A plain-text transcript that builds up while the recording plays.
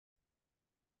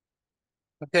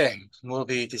Okay, we'll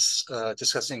be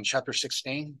discussing chapter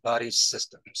 16, body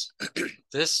systems.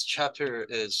 This chapter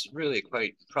is really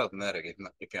quite problematic,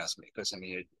 if you ask me, because I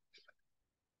mean, it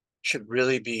should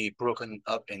really be broken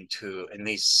up into at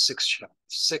least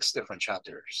six different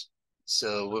chapters.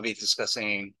 So we'll be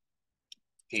discussing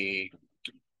the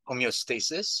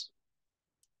homeostasis,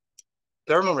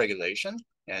 thermoregulation,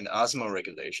 and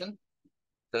osmoregulation,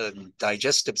 the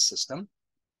digestive system,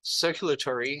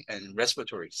 circulatory and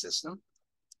respiratory system,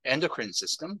 endocrine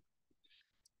system,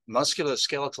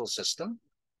 musculoskeletal system,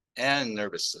 and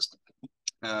nervous system.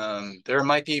 There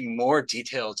might be more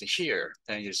details here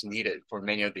than is needed for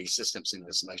many of these systems in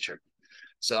this lecture.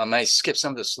 So I might skip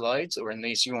some of the slides, or at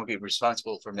least you won't be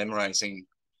responsible for memorizing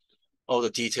all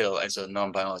the detail as a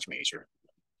non-biology major,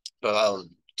 but I'll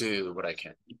do what I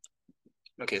can.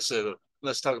 Okay, so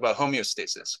let's talk about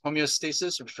homeostasis.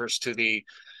 Homeostasis refers to the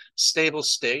stable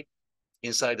state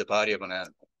inside the body of an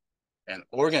animal, and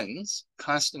organs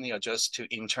constantly adjust to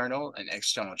internal and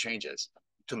external changes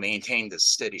to maintain the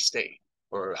steady state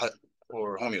or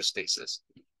homeostasis.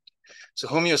 So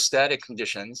homeostatic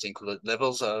conditions include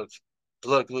levels of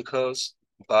blood glucose,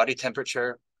 body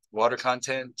temperature, water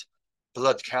content,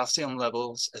 blood calcium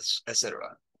levels,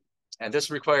 etc. And this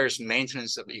requires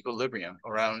maintenance of equilibrium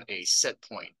around a set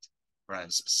point, around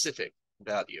a specific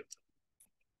value.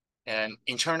 And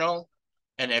internal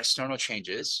and external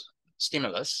changes,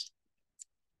 stimulus,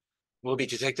 will be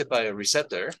detected by a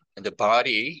receptor, and the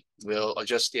body will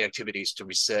adjust the activities to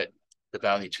reset the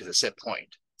value to the set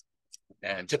point.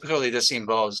 And typically this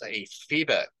involves a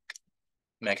feedback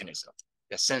mechanism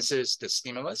that senses the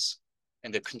stimulus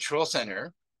and the control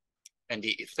center and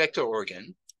the effector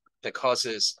organ that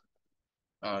causes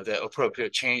the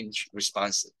appropriate change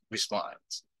response.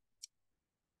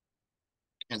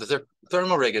 And the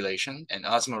thermoregulation and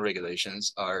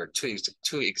osmoregulations are two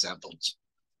examples.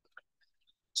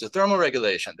 So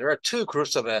thermoregulation, there are two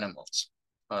groups of animals.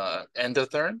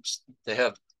 Endotherms, they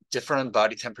have different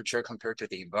body temperature compared to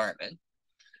the environment.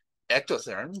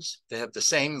 Ectotherms, they have the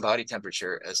same body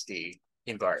temperature as the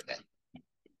environment.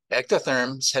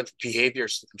 Ectotherms have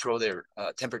behaviors to control their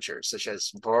temperature, such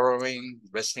as burrowing,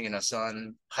 resting in the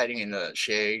sun, hiding in the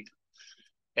shade.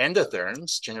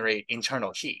 Endotherms generate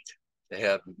internal heat. They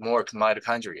have more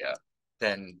mitochondria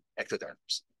than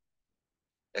ectotherms.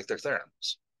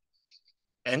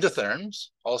 Endotherms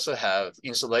also have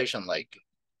insulation like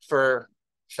fur,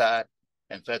 fat,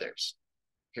 and feathers.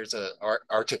 Here's an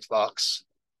Arctic fox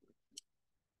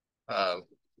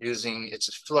using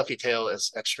its fluffy tail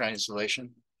as extra insulation.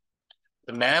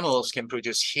 The mammals can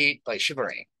produce heat by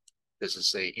shivering. This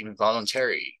is an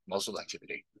involuntary muscle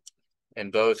activity.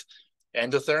 And both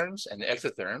endotherms and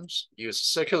ectotherms use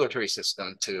circulatory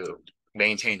system to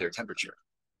maintain their temperature.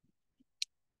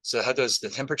 So how does the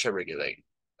temperature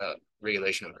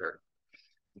regulation occur?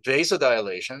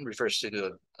 Vasodilation refers to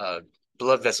the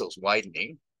blood vessels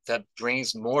widening that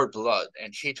brings more blood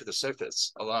and heat to the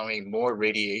surface, allowing more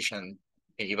radiation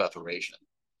and evaporation.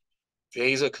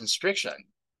 Vasoconstriction,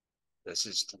 this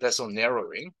is vessel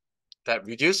narrowing, that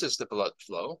reduces the blood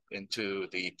flow into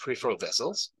the peripheral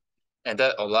vessels, and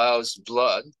that allows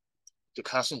blood to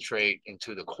concentrate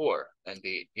into the core and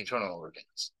the internal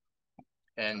organs.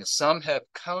 And some have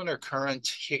countercurrent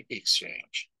heat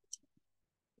exchange.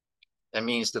 That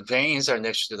means the veins are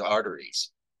next to the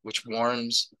arteries, which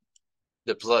warms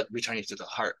the blood returning to the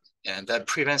heart, and that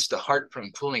prevents the heart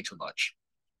from cooling too much.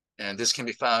 And this can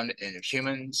be found in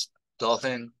humans,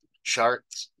 dolphin,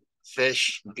 sharks,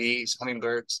 fish, bees,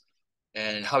 hummingbirds.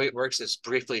 And how it works is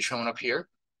briefly shown up here.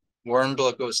 Warm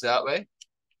blood goes that way,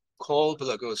 cold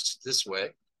blood goes this way,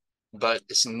 but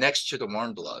it's next to the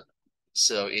warm blood,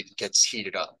 so it gets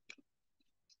heated up.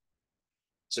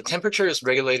 So temperature is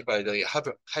regulated by the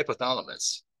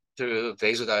hypothalamus through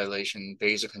vasodilation,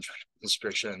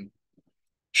 vasoconstriction,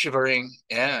 shivering,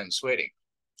 and sweating.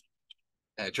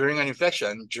 During an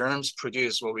infection, germs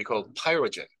produce what we call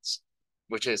pyrogens,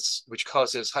 which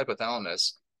causes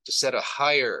hypothalamus to set a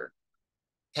higher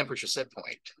temperature set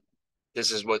point.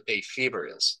 This is what a fever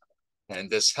is, and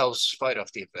this helps fight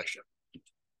off the infection.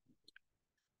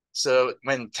 So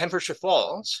when temperature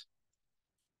falls,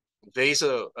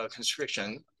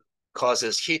 vasoconstriction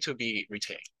causes heat to be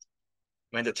retained.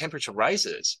 When the temperature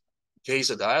rises,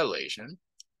 vasodilation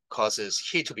causes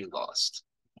heat to be lost.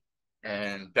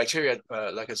 And bacteria,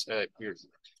 like I said,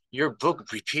 your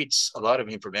book repeats a lot of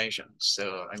information.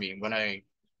 So, I mean, when I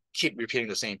keep repeating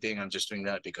the same thing, I'm just doing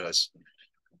that because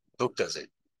book does it.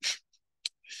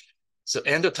 So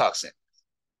endotoxin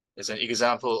is an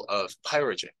example of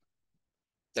pyrogen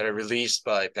that are released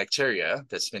by bacteria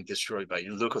that's been destroyed by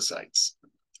leukocytes.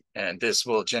 And this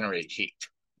will generate heat.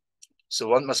 So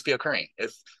what must be occurring?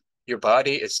 If your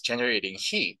body is generating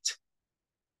heat,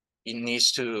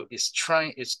 it's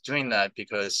doing that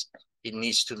because it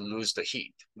needs to lose the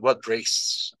heat. What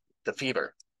breaks the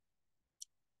fever?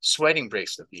 Sweating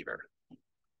breaks the fever.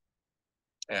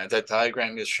 And that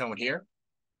diagram is shown here.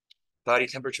 Body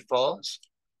temperature falls,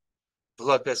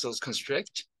 blood vessels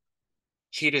constrict,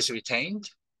 heat is retained,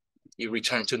 you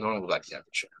return to normal body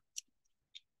temperature.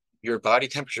 Your body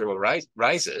temperature will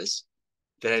rises,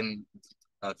 then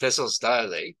vessels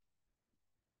dilate,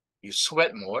 you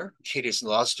sweat more, heat is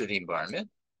lost to the environment,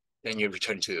 then you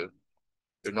return to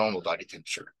your normal body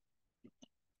temperature.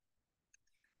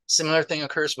 Similar thing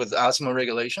occurs with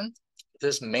osmoregulation.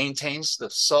 This maintains the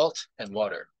salt and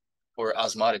water, or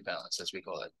osmotic balance, as we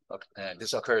call it. And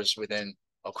this occurs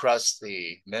across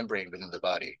the membrane within the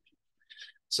body.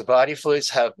 So body fluids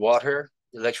have water,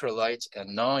 electrolytes,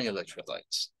 and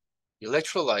non-electrolytes.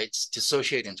 Electrolytes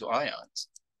dissociate into ions.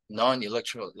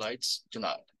 Non-electrolytes do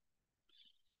not.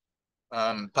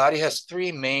 Body has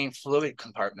three main fluid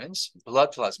compartments: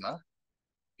 blood plasma,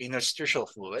 interstitial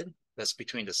fluid, that's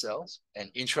between the cells,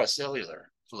 and intracellular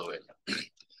fluid.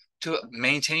 To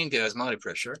maintain the osmotic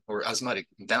pressure, or osmotic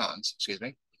balance,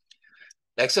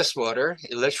 excess water,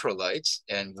 electrolytes,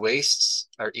 and wastes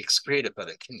are excreted by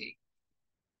the kidney.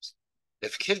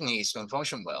 If kidneys don't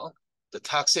function well, the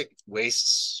toxic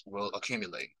wastes will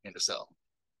accumulate in the cell.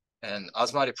 And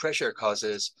osmotic pressure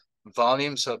causes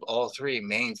volumes of all three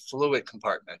main fluid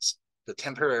compartments to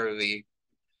temporarily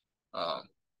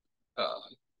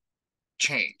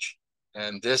change.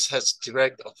 And this has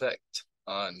direct effect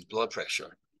on blood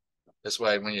pressure. That's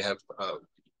why when you have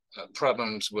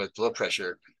problems with blood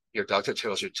pressure, your doctor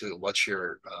tells you to watch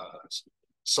your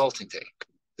salt intake.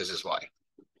 This is why.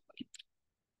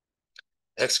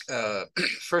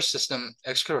 First system,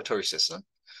 excretory system.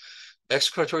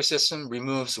 Excretory system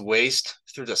removes waste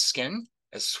through the skin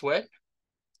as sweat,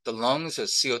 the lungs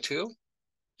as CO2,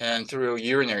 and through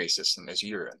urinary system as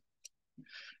urine.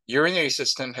 Urinary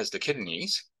system has the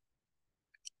kidneys,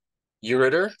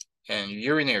 ureter, and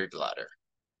urinary bladder,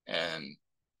 and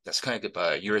that's connected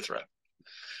by urethra.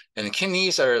 And the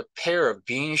kidneys are a pair of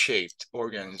bean-shaped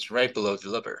organs right below the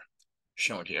liver,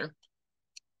 shown here.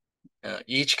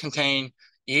 Each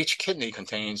kidney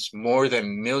contains more than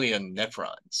 1 million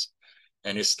nephrons,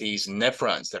 and it's these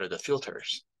nephrons that are the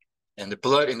filters. And the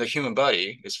blood in the human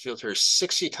body is filtered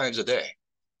 60 times a day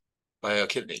by a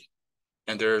kidney.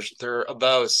 And there are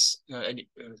about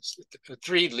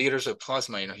 3 liters of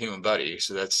plasma in a human body.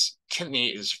 So that's kidney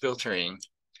is filtering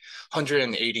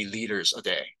 180 liters a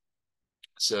day.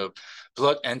 So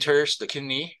blood enters the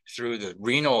kidney through the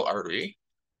renal artery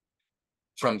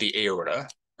from the aorta.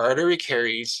 Artery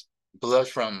carries blood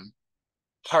from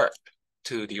heart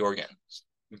to the organs.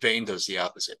 Vein does the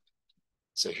opposite.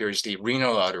 So here's the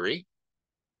renal artery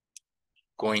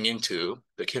going into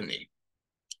the kidney.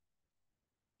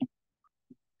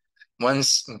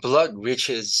 Once blood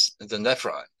reaches the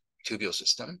nephron tubule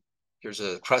system, here's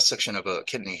a cross-section of a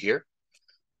kidney here.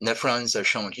 Nephrons are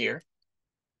shown here.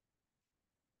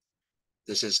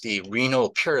 This is the renal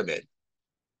pyramid.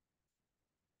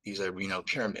 These are renal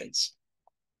pyramids.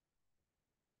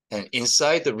 And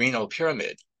inside the renal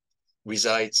pyramid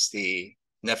resides the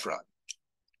nephron.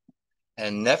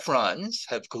 And nephrons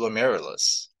have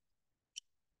glomerulus.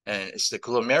 And it's the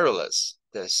glomerulus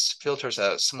that filters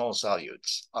out small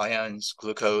solutes, ions,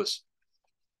 glucose,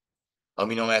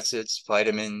 amino acids,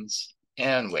 vitamins,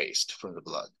 and waste from the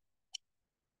blood.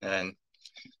 And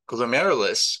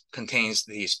glomerulus contains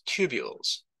these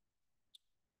tubules.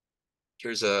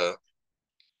 Here's a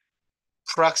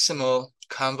proximal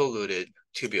convoluted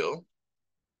tubule.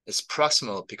 It's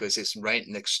proximal because it's right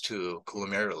next to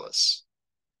glomerulus.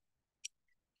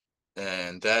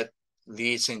 And that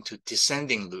leads into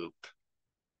descending loop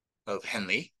of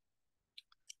Henle,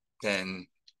 then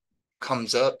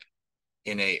comes up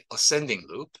in a ascending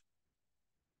loop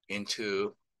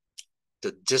into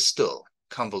the distal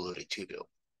convoluted tubule.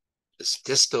 It's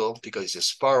distal because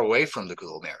it's far away from the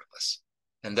glomerulus,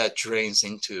 and that drains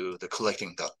into the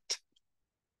collecting duct.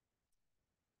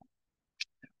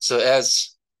 So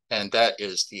and that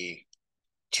is the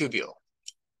tubule.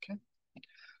 Okay.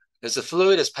 As the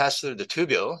fluid is passed through the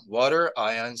tubule, water,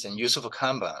 ions, and useful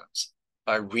compounds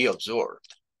are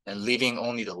reabsorbed and leaving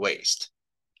only the waste.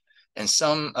 And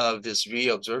some of this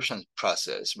reabsorption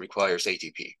process requires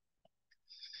ATP.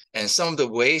 And some of the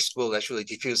waste will actually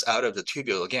diffuse out of the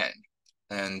tubule again.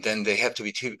 And then they have to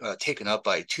be taken up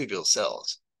by tubule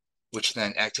cells, which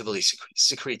then actively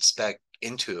secretes back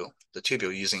into the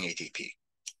tubule using ATP.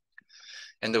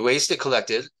 And the waste it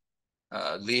collected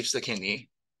leaves the kidney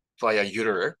via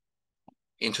ureter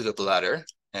into the bladder,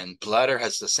 And bladder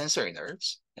has the sensory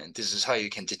nerves, and this is how you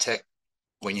can detect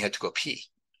when you have to go pee.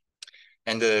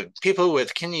 And the people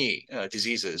with kidney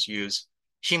diseases use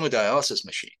hemodialysis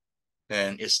machine.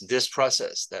 And it's this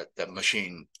process that that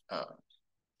machine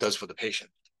does for the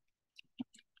patient.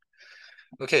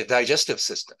 Okay, digestive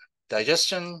system.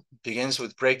 Digestion begins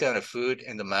with breakdown of food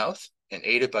in the mouth and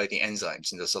aided by the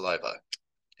enzymes in the saliva.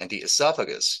 And the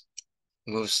esophagus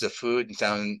moves the food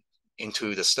down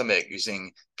into the stomach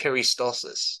using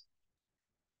peristalsis.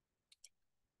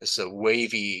 It's a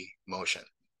wavy motion.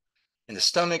 And the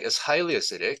stomach is highly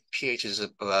acidic. pH is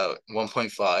about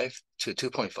 1.5 to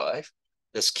 2.5.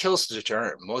 This kills the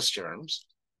germ, most germs,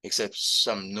 except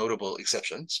some notable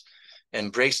exceptions,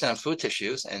 and breaks down food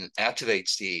tissues and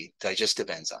activates the digestive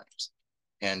enzymes.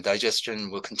 And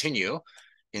digestion will continue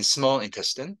in small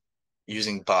intestine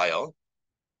using bile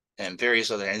and various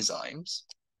other enzymes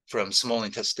from small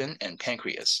intestine and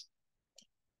pancreas.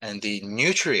 And the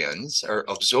nutrients are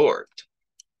absorbed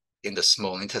in the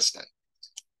small intestine.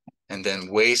 And then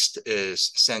waste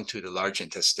is sent to the large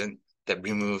intestine that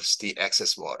removes the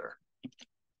excess water.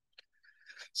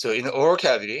 So in the oral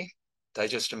cavity,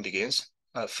 digestion begins.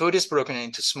 Food is broken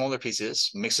into smaller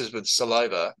pieces, mixes with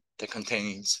saliva that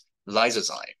contains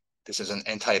lysozyme. This is an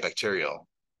antibacterial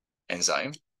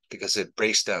enzyme because it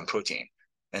breaks down protein.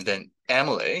 And then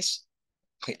amylase,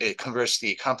 it converts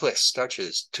the complex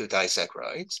starches to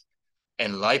disaccharides.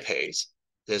 And lipase,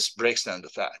 this breaks down the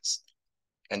fats.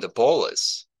 And the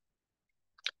bolus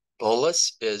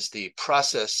is the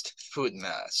processed food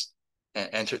mass, and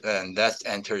that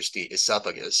enters the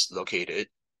esophagus located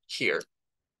here.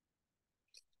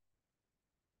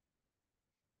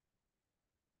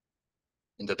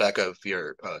 In the back of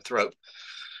your throat.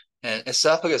 And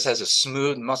esophagus has a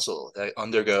smooth muscle that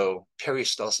undergo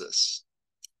peristalsis.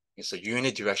 It's a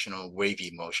unidirectional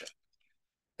wavy motion.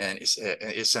 And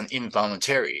it's an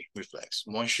involuntary reflex.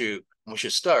 Once you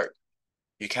start,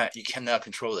 you cannot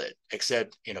control it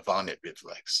except in a vomit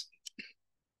reflex.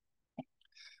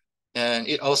 And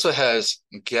it also has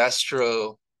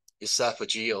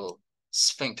gastroesophageal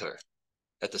sphincter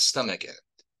at the stomach end.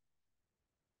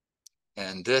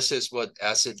 And this is what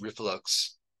acid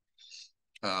reflux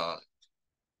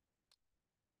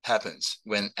happens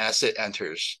when acid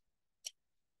enters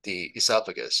the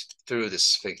esophagus through the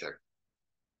sphincter.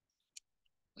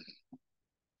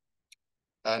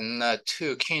 I'm not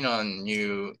too keen on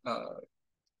you.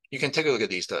 You can take a look at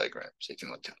these diagrams if you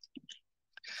want to.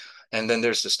 And then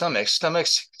there's the stomach. Stomach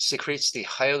secretes the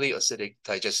highly acidic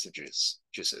digestive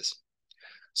juices.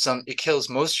 It kills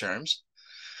most germs.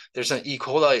 There's an E.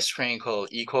 coli strain called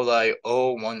E. coli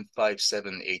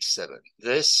 0157H7.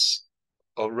 This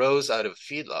arose out of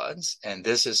feedlots, and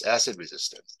this is acid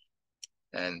resistant.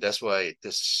 And that's why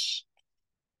this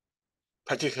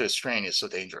particular strain is so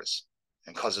dangerous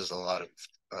and causes a lot of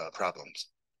problems.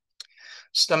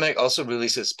 Stomach also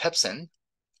releases pepsin,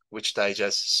 which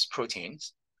digests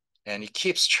proteins, and it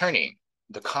keeps churning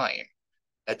the chyme.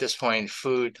 At this point,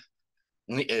 food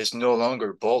is no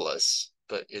longer bolus,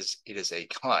 but it is a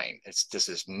chyme. This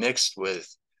is mixed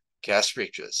with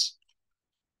gastric juice,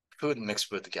 food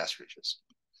mixed with the gastric juice.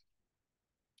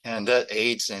 And that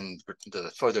aids in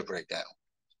the further breakdown.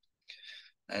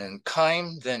 And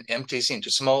chyme then empties into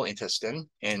small intestine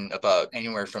in about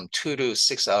anywhere from 2 to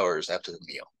 6 hours after the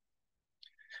meal.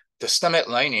 The stomach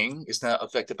lining is not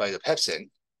affected by the pepsin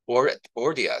or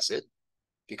the acid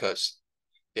because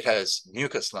it has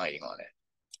mucus lining on it.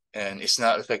 And it's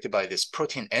not affected by this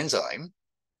protein enzyme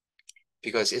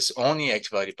because it's only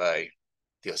activated by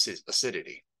the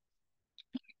acidity.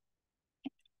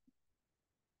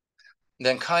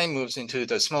 Then chyme moves into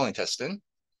the small intestine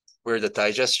where the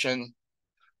digestion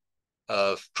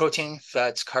of protein,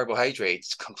 fats,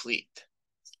 carbohydrates complete.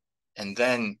 And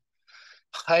then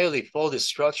highly folded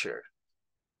structure,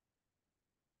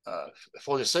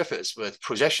 folded surface with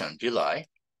projection, villi,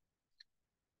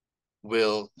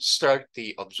 will start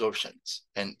the absorptions.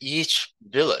 And each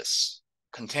villus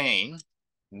contain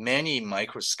many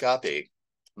microscopic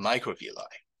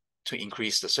microvilli to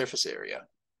increase the surface area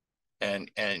and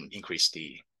increase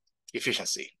the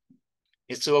efficiency.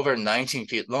 It's over 19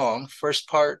 feet long. First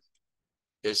part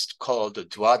is called the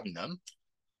duodenum,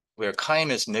 where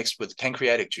chyme is mixed with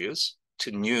pancreatic juice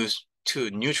to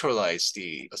neutralize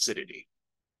the acidity.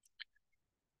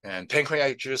 And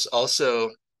pancreatic juice also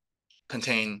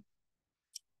contains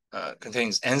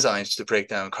enzymes to break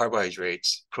down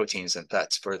carbohydrates, proteins, and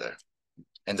fats further.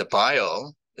 And the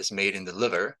bile is made in the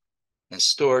liver and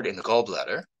stored in the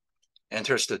gallbladder,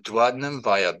 enters the duodenum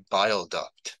via bile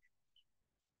duct.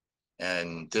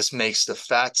 And this makes the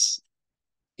fats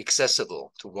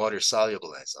accessible to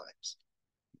water-soluble enzymes.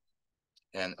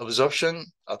 And absorption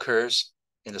occurs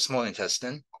in the small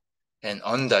intestine, and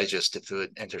undigested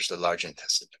food enters the large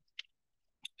intestine.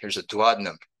 Here's a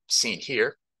duodenum seen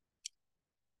here,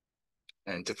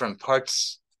 and different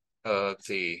parts of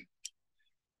the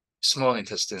small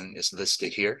intestine is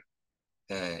listed here.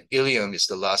 Ileum is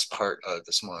the last part of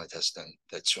the small intestine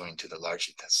that's joined to the large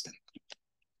intestine.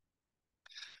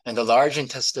 And the large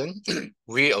intestine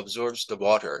reabsorbs the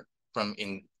water from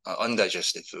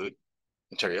undigested food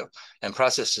material and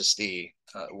processes the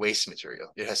waste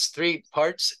material. It has three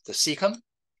parts: the cecum,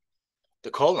 the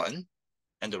colon,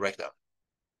 and the rectum.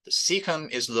 The cecum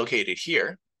is located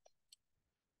here.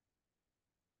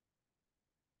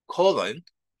 Colon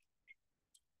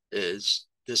is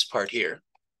this part here.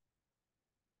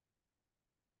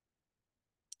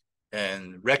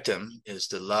 And rectum is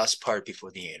the last part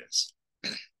before the anus.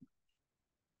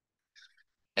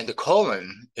 And the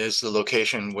colon is the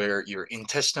location where your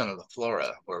intestinal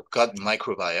flora or gut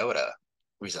microbiota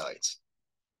resides.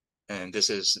 And this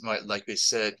is, like we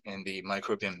said in the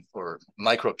microbiome or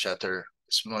microbe chapter,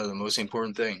 it's one of the most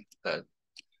important things that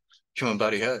human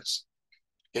body has.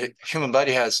 Human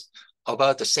body has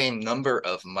about the same number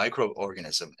of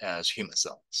microorganisms as human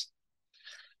cells.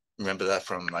 Remember that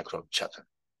from microbe chapter.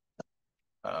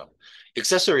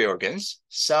 Accessory organs,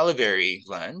 salivary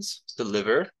glands, the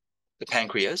liver, the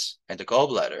pancreas, and the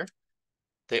gallbladder,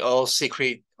 they all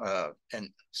secrete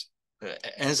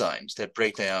enzymes that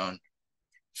break down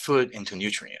food into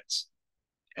nutrients.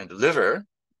 And the liver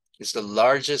is the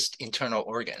largest internal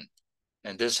organ,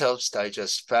 and this helps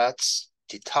digest fats,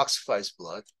 detoxifies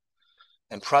blood,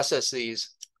 and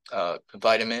processes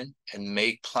vitamin and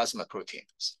make plasma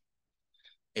proteins.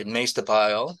 It makes the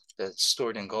bile that's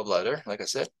stored in gallbladder, like I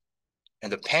said,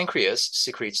 and the pancreas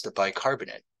secretes the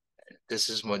bicarbonate. This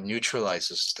is what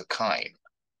neutralizes the chyme,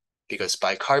 because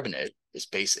bicarbonate is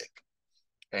basic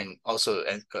and also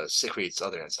secretes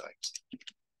other enzymes.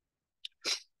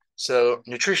 So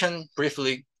nutrition,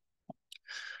 briefly,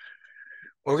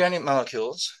 organic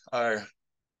molecules are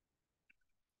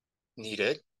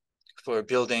needed for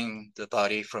building the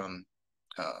body from,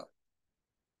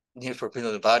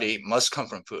 must come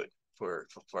from food for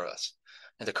us.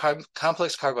 And the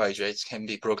complex carbohydrates can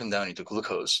be broken down into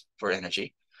glucose for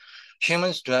energy.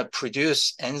 Humans do not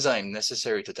produce enzyme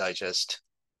necessary to digest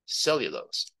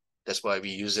cellulose. That's why we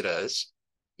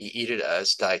eat it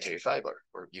as dietary fiber,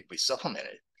 or we supplement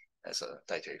it as a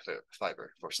dietary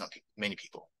fiber for many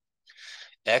people.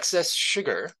 Excess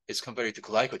sugar is converted to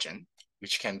glycogen,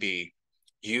 which can be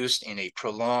used in a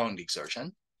prolonged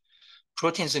exertion.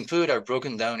 Proteins in food are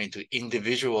broken down into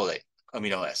individual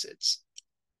amino acids,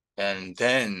 and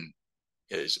then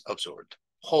it is absorbed.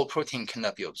 Whole protein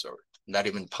cannot be absorbed, not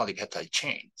even polypeptide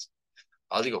chains,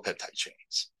 oligopeptide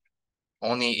chains.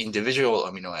 Only individual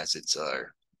amino acids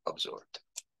are absorbed.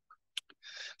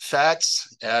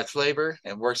 Fats add flavor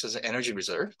and works as an energy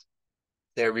reserve.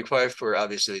 They're required for,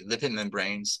 obviously, lipid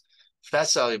membranes,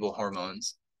 fat-soluble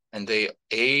hormones, and they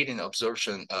aid in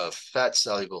absorption of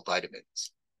fat-soluble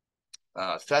vitamins.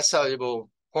 Fat-soluble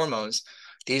hormones,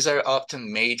 these are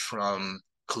often made from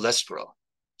cholesterol.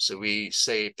 So we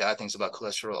say bad things about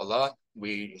cholesterol a lot.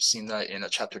 We've seen that in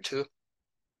chapter 2.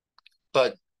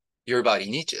 But your body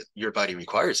needs it. Your body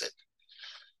requires it.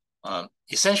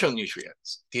 Essential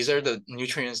nutrients. These are the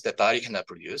nutrients that body cannot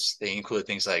produce. They include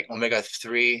things like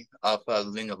omega-3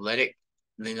 alpha-linoleic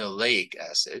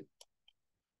acid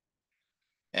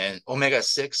and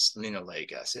omega-6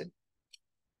 linoleic acid,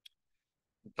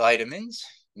 vitamins,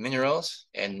 minerals,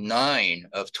 and 9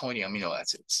 of 20 amino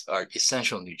acids are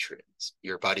essential nutrients.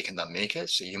 Your body cannot make it,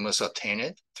 so you must obtain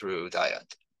it through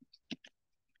diet.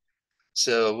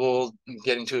 So we'll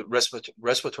get into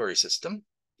respiratory system.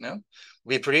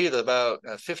 We breathe about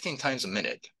 15 times a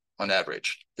minute on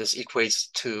average. This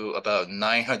equates to about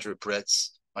 900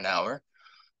 breaths an hour,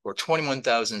 or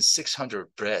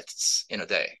 21,600 breaths in a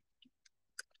day.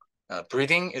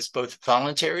 Breathing is both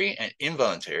voluntary and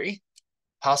involuntary.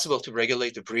 Possible to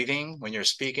regulate the breathing when you're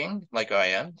speaking, like I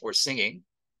am, or singing,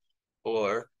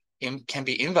 or can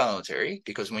be involuntary,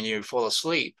 because when you fall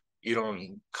asleep, you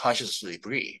don't consciously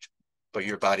breathe, but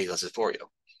your body does it for you.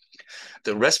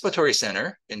 The respiratory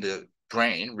center in the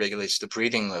brain regulates the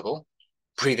breathing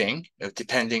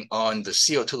depending on the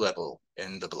CO2 level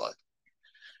in the blood.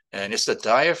 And it's the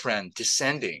diaphragm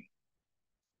descending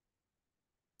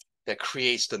that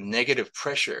creates the negative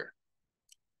pressure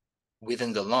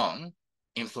within the lung,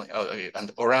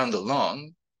 around the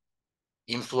lung,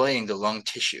 inflating the lung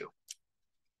tissue.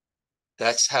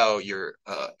 That's how your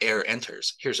air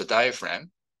enters. Here's a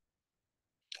diaphragm.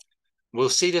 We'll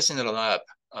see this in the lab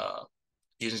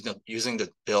using the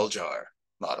bell jar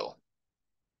model.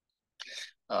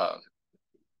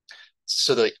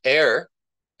 So the air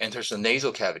enters the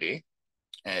nasal cavity,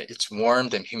 and it's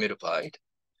warmed and humidified.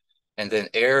 And then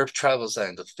air travels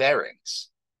down the pharynx.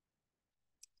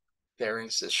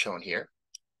 Pharynx is shown here.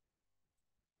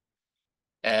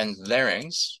 And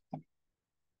larynx,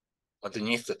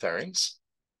 underneath the pharynx,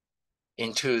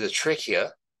 into the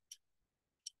trachea,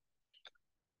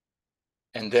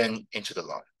 and then into the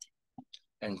lung.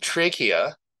 And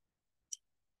trachea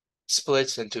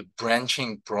splits into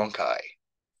branching bronchi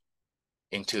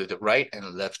into the right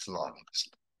and left lungs.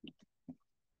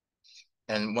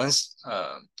 And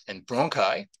and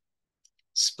bronchi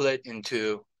split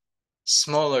into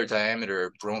smaller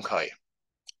diameter bronchi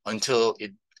until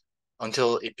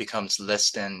it becomes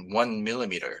less than 1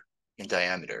 millimeter in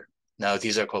diameter. Now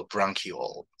these are called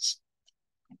bronchioles.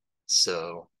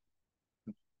 So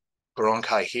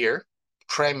bronchi here,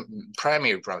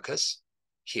 primary bronchus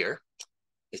here,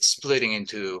 it's splitting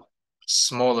into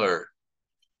smaller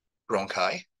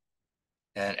bronchi.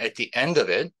 And at the end of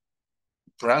it,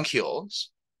 bronchioles,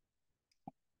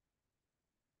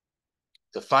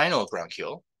 the final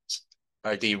bronchioles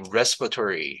are the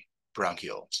respiratory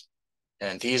bronchioles.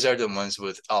 And these are the ones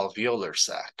with alveolar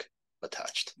sac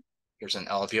attached. Here's an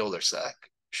alveolar sac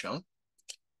shown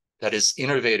that is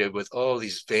innervated with all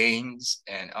these veins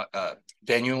and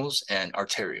venules and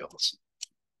arterioles,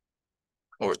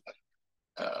 or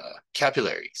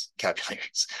capillaries.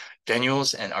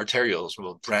 Venules and arterioles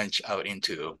will branch out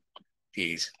into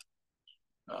these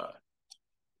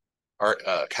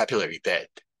capillary bed.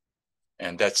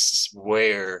 And that's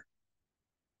where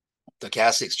the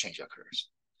gas exchange occurs.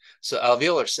 So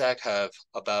alveolar sac have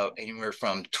about anywhere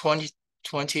from 20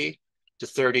 to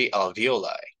 30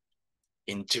 alveoli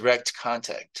in direct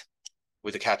contact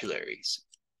with the capillaries.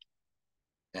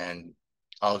 And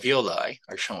alveoli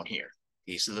are shown here,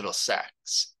 these little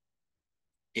sacs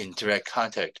in direct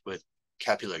contact with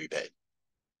capillary bed.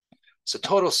 So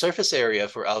total surface area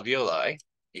for alveoli,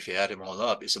 if you add them all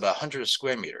up, is about 100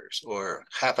 square meters or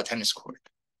half a tennis court.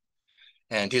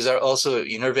 And these are also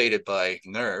innervated by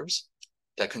nerves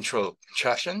that control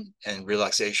contraction and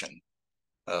relaxation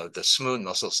of the smooth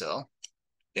muscle cell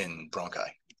in bronchi.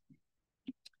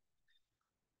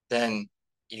 Then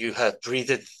you have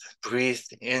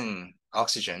breathed in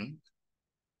oxygen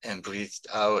and breathed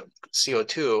out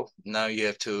CO2. Now you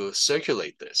have to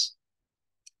circulate this.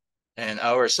 And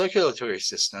our circulatory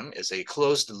system is a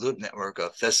closed loop network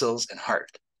of vessels and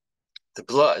heart. The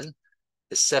blood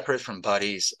is separate from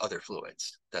body's other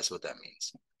fluids. That's what that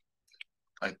means.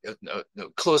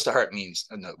 Closed to heart means,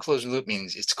 closed loop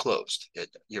means it's closed.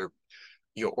 Your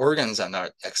organs are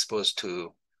not exposed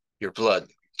to your blood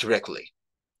directly.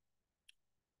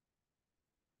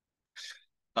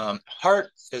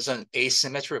 Heart is an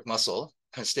asymmetric muscle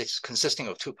consisting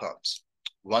of two pumps.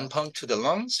 One pump to the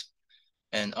lungs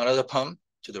and another pump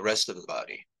to the rest of the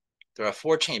body. There are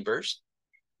 4 chambers: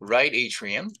 right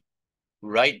atrium,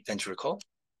 right ventricle,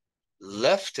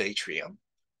 left atrium,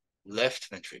 left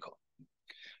ventricle.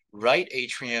 Right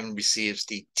atrium receives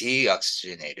the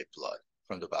deoxygenated blood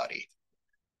from the body,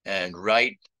 and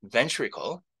right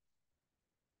ventricle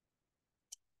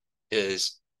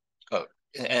is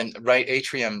and right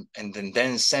atrium and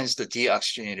then sends the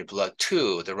deoxygenated blood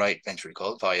to the right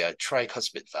ventricle via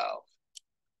tricuspid valve.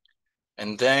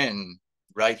 And then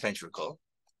right ventricle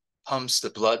pumps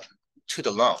the blood to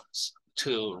the lungs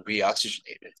to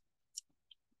reoxygenate it.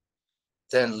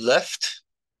 Then left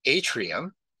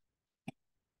atrium,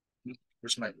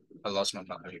 I lost my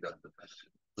mouth. There you go.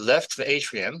 Left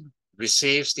atrium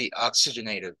receives the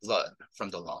oxygenated blood from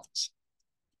the lungs.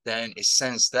 Then it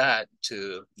sends that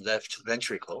to left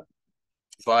ventricle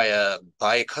via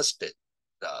bicuspid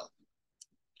valve.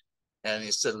 And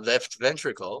it's the left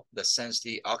ventricle that sends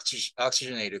the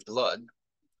oxygenated blood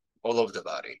all over the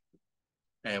body.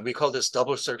 And we call this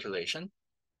double circulation,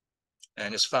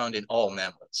 and it's found in all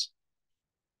mammals.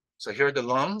 So here are the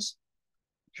lungs,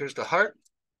 here's the heart,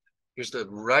 here's the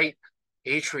right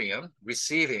atrium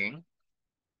receiving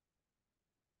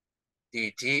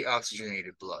the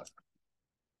deoxygenated blood.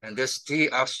 And this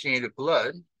deoxygenated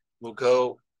blood will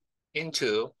go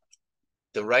into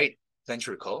the right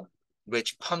ventricle,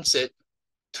 which pumps it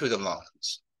to the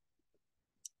lungs.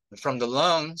 And from the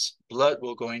lungs, blood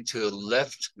will go into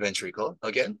left ventricle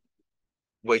again,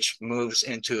 which moves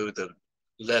into the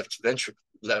left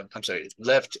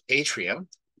atrium.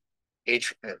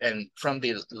 And from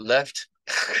the left,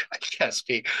 I can't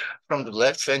speak, from the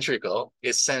left ventricle,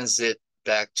 it sends it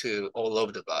back to all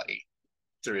over the body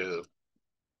through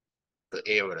the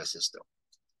aorta system.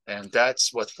 And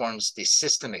that's what forms the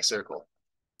systemic circle,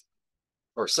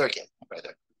 or circuit,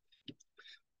 rather.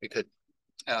 We could,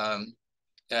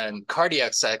 And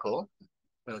cardiac cycle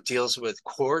deals with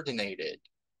coordinated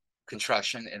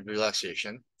contraction and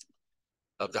relaxation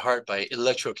of the heart by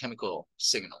electrochemical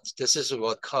signals. This is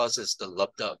what causes the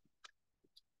lumped up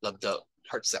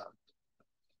heart sound.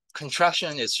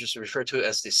 Contraction is just referred to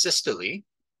as the systole,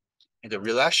 and the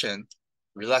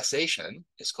relaxation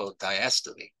is called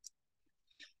diastole.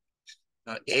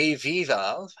 AV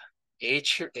valve,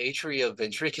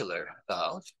 atrioventricular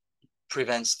valve,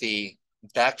 prevents the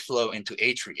backflow into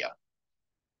atria.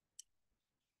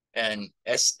 And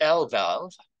SL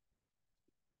valve,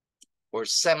 or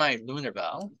semilunar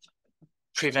valve,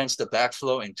 prevents the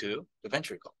backflow into the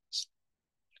ventricles.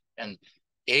 And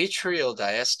atrial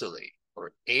diastole,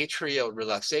 or atrial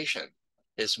relaxation,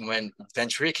 is when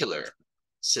ventricular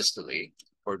systole,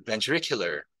 or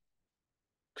ventricular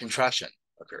contraction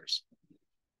occurs.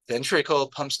 Ventricle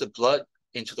pumps the blood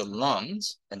into the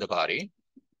lungs and the body,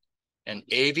 and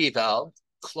AV valve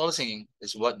closing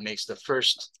is what makes the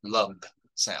first lump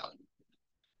sound.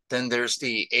 Then there's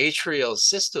the atrial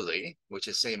systole, which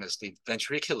is same as the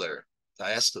ventricular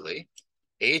diastole.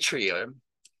 Atria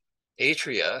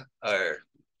are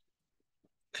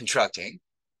contracting,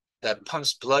 that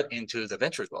pumps blood into the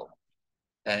ventricle.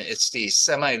 And it's the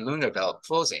semilunar valve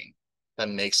closing that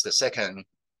makes the second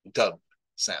dub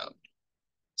sound.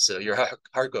 So your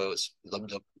heart goes lum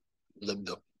dub, lum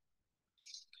dub.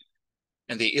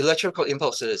 And the electrical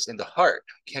impulses in the heart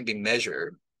can be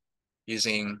measured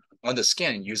on the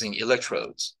skin using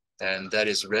electrodes. And that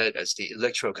is read as the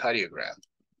electrocardiogram.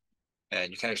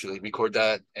 And you can actually record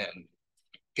that, and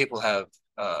people have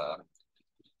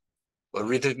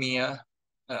arrhythmia,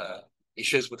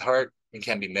 issues with heart, and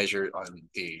can be measured on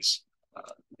these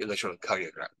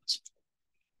electrocardiograms.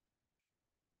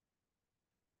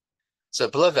 So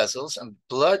blood vessels, and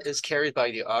blood is carried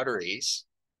by the arteries,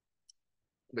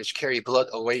 which carry blood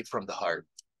away from the heart,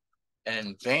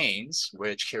 and veins,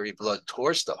 which carry blood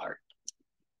towards the heart.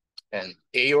 And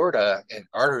aorta and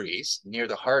arteries near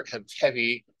the heart have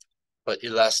heavy but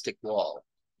elastic wall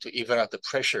to even out the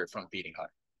pressure from beating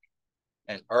heart.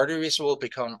 And arteries will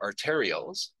become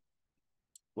arterioles,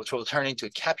 which will turn into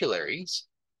capillaries,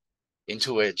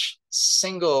 into which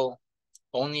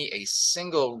only a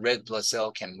single red blood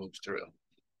cell can move through.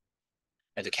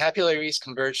 And the capillaries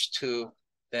converge to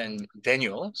then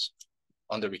venules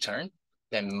on the return,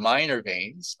 then minor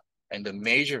veins, and the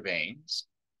major veins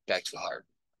back to the heart.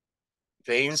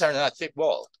 Veins are not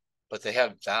thick-walled, but they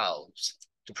have valves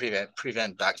to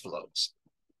prevent backflows.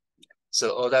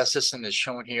 So all that system is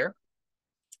shown here.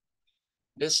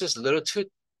 This is a little too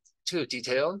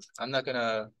detailed. I'm not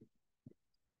gonna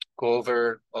go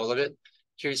over all of it.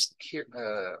 Here's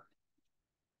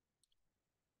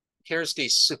the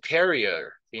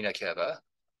superior vena cava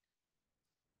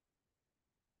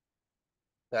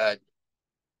that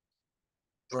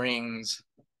brings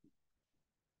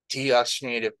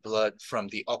deoxygenated blood from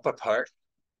the upper part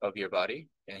of your body.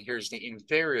 And here's the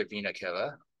inferior vena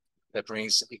cava that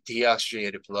brings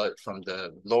deoxygenated blood from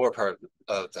the lower part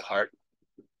of the heart.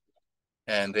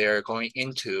 And they're going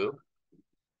into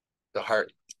the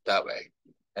heart that way.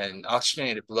 And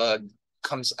oxygenated blood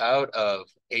comes out of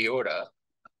aorta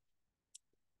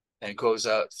and goes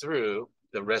out through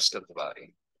the rest of the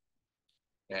body.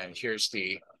 And here's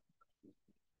I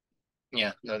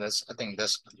think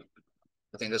that's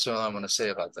what I want to say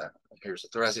about that. Here's the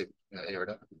thoracic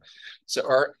aorta. So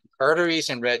our arteries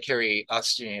in red carry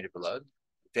oxygenated blood.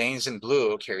 Veins in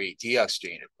blue carry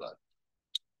deoxygenated blood.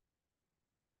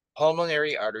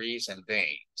 Pulmonary arteries and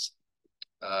veins.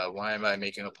 Why am I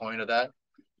making a point of that?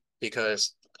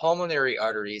 Because pulmonary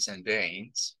arteries and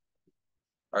veins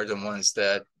are the ones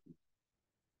that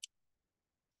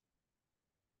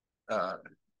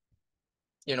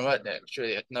you know what?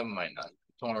 Actually, never mind.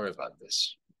 Don't worry about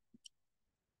this.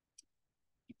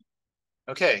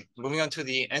 Okay, moving on to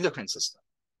the endocrine system.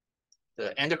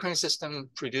 The endocrine system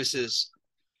produces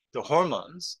the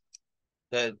hormones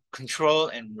that control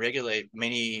and regulate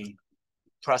many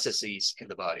processes in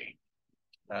the body.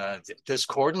 This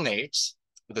coordinates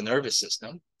with the nervous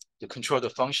system to control the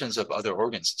functions of other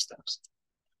organ systems.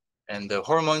 And the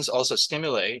hormones also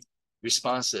stimulate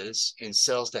responses in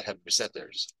cells that have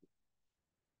receptors.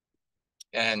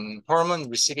 And hormone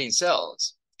receiving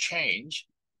cells change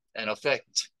and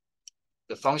affect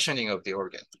the functioning of the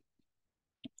organ.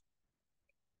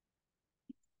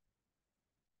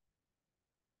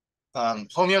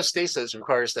 Homeostasis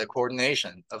requires the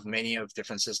coordination of many of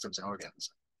different systems and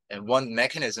organs. And one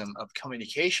mechanism of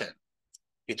communication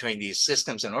between these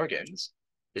systems and organs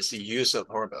is the use of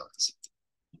hormones.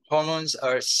 Hormones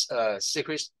are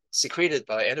secreted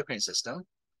by endocrine system,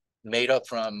 made up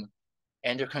from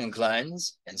endocrine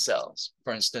glands and cells.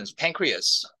 For instance,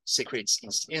 pancreas secretes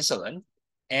insulin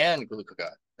and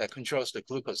glucagon that controls the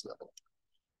glucose level.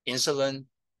 Insulin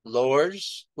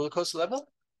lowers glucose level.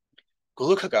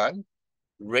 Glucagon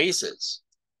raises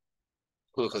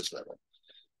glucose level.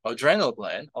 Adrenal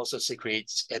gland also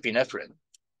secretes epinephrine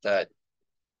that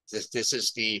this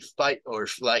is the fight or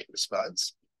flight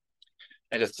response.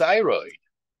 And the thyroid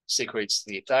secretes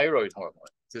the thyroid hormone.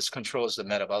 This controls the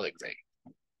metabolic rate.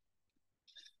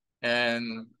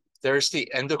 And there's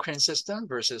the endocrine system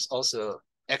versus also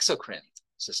exocrine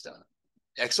system.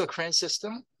 Exocrine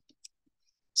system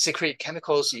secrete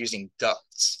chemicals using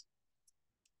ducts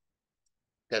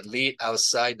that lead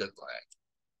outside the gland.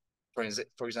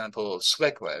 For example,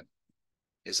 sweat gland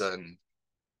is an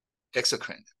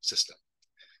exocrine system.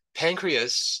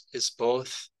 Pancreas is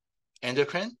both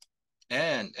endocrine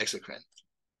and exocrine.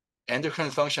 Endocrine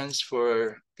functions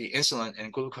for the insulin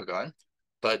and glucagon,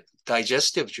 but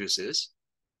digestive juices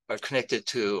are connected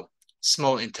to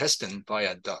small intestine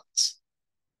via ducts.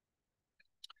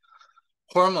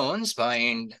 Hormones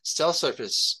bind cell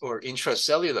surface or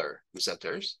intracellular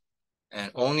receptors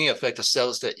and only affect the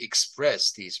cells that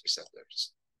express these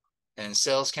receptors. And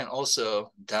cells can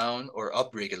also down or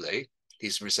upregulate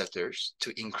these receptors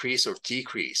to increase or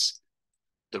decrease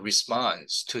the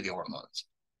response to the hormones.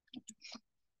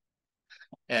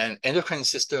 And endocrine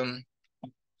system,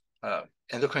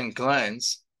 endocrine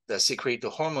glands that secrete the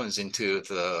hormones into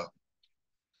the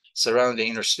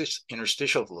surrounding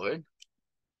interstitial fluid.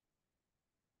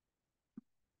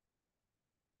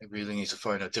 I really need to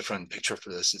find a different picture for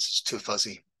this. It's too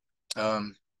fuzzy.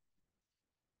 Well,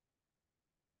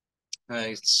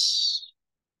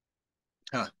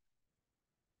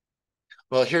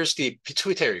 here's the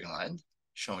pituitary gland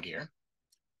shown here.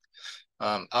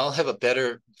 I'll have a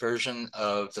better version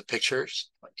of the pictures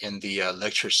in the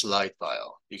lecture slide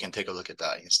file. You can take a look at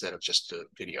that instead of just the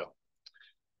video.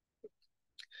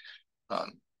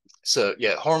 So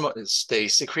yeah, hormones, they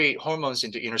secrete hormones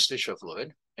into interstitial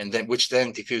fluid, and then which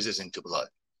then diffuses into blood.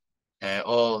 And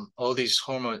all these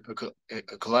hormone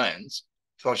glands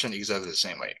function exactly the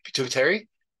same way. Pituitary,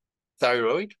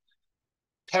 thyroid,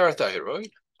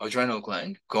 parathyroid, adrenal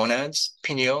gland, gonads,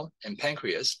 pineal, and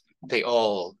pancreas, they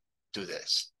all do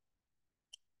this.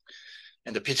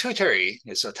 And the pituitary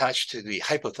is attached to the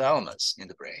hypothalamus in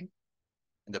the brain.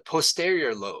 And the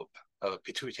posterior lobe of a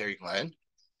pituitary gland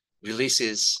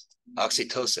releases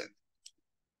oxytocin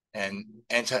and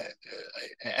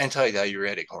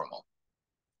antidiuretic hormone.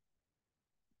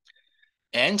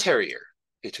 Anterior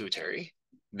pituitary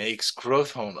makes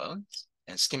growth hormones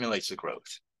and stimulates the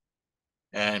growth.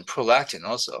 And prolactin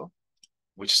also,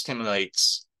 which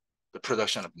stimulates the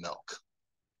production of milk.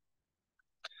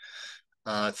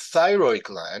 Thyroid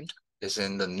gland is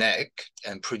in the neck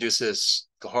and produces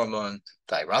the hormone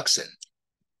thyroxine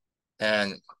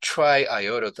and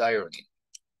triiodothyronine,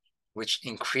 which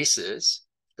increases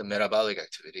the metabolic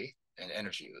activity and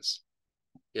energy use.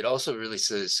 It also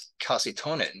releases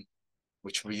calcitonin,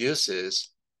 which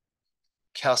reduces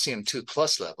calcium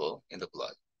 2+ level in the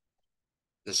blood.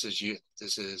 This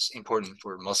is important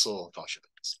for muscle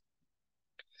functions.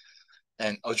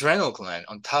 And adrenal gland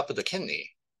on top of the kidney,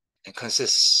 and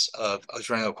consists of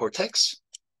adrenal cortex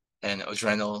and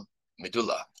adrenal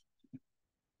medulla.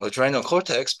 Adrenal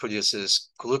cortex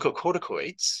produces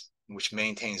glucocorticoids, which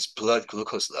maintains blood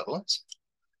glucose levels,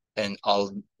 and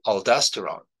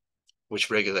aldosterone, which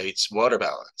regulates water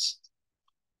balance.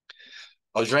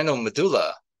 Adrenal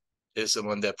medulla is the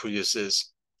one that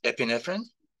produces epinephrine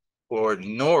or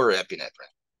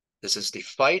norepinephrine. This is the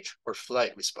fight or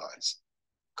flight response,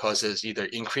 causes either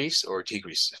increase or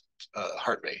decrease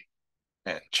heart rate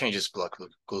and changes blood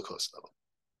glucose level.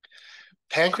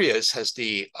 Pancreas has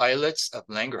the islets of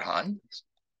Langerhans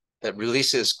that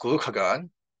releases glucagon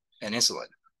and insulin.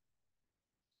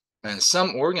 And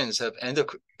some organs have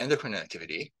endocrine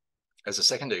activity as a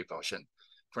secondary function.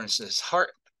 For instance, heart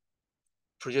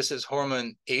produces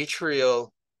hormone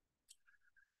atrial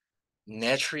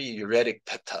natriuretic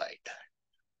peptide.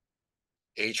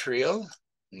 Atrial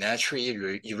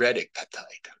natriuretic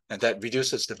peptide, and that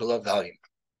reduces the blood volume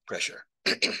pressure.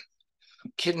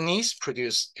 Kidneys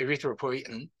produce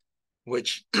erythropoietin,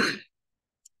 which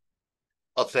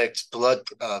affects blood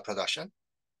production.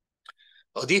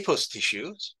 Adipose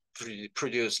tissues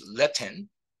produce leptin,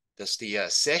 that's the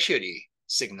satiety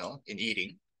signal in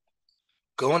eating.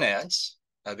 Gonads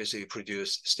obviously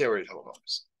produce steroid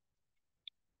hormones.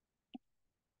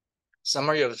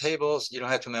 Summary of the tables, you don't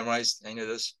have to memorize any of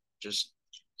this, just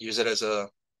use it as a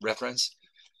reference.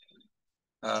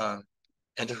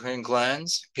 Endocrine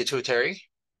glands, pituitary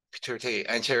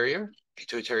anterior,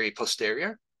 pituitary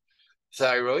posterior.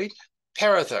 thyroid,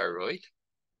 parathyroid,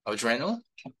 adrenal,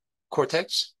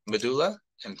 cortex, medulla,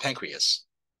 and pancreas.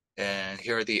 And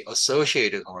here are the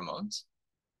associated hormones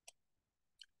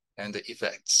and the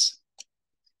effects.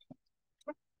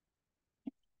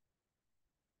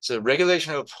 So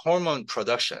regulation of hormone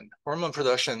production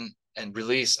and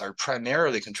release are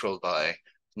primarily controlled by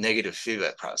negative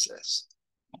feedback process.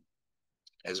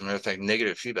 As a matter of fact,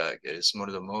 negative feedback is one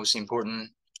of the most important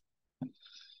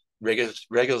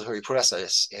regulatory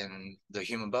process in the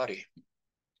human body.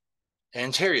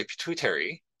 Anterior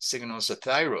pituitary signals the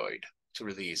thyroid to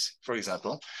release, for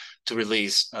example,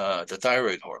 the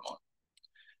thyroid hormone.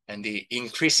 And the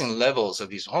increasing levels of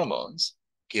these hormones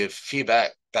give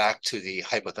feedback back to the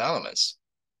hypothalamus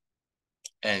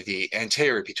and the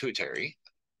anterior pituitary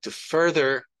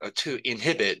to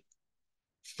inhibit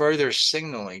further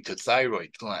signaling to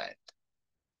thyroid gland.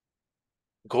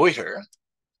 Goiter,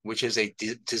 which is a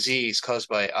disease caused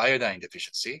by iodine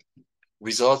deficiency,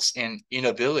 results in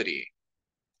inability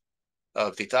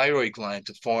of the thyroid gland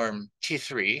to form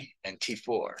T3 and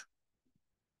T4.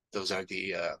 Those are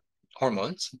the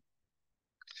hormones.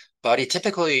 Body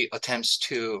typically attempts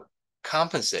to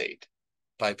compensate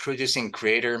by producing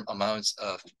greater amounts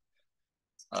of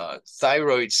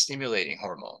thyroid stimulating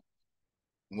hormone,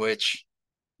 which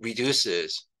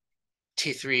reduces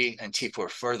T3 and T4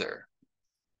 further.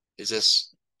 Is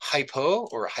this hypo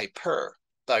or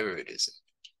hyperthyroidism?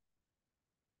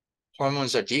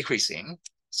 Hormones are decreasing,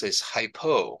 so it's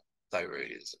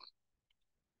hypothyroidism.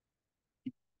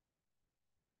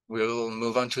 We'll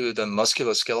move on to the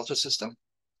musculoskeletal system.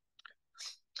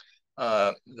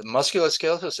 The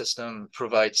musculoskeletal system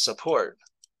provides support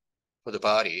for the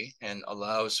body and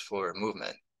allows for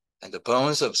movement. And the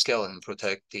bones of skeleton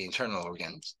protect the internal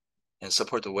organs and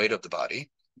support the weight of the body.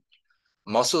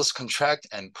 Muscles contract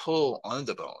and pull on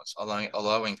the bones,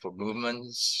 allowing for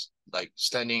movements like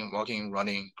standing, walking,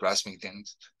 running, grasping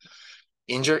things.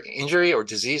 Injury or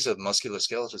disease of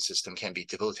musculoskeletal system can be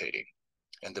debilitating.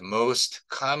 And the most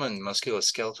common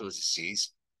musculoskeletal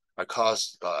disease are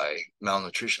caused by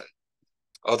malnutrition.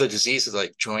 Other diseases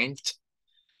like joint,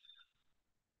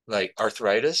 like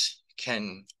arthritis,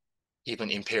 can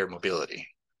even impair mobility.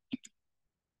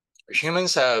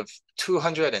 Humans have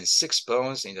 206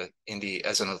 bones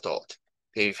as an adult.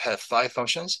 They have 5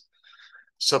 functions: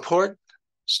 support,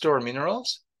 store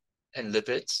minerals and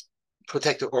lipids,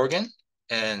 protect the organ,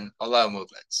 and allow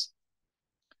movements.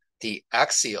 The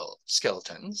axial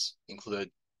skeletons include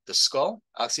the skull.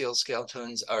 Axial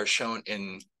skeletons are shown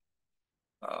in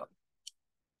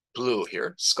blue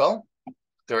here. Skull.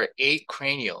 There are 8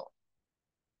 cranial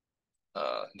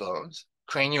bones.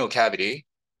 Cranial cavity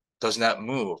does not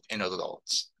move in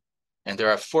adults. And there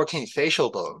are 14 facial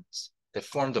bones that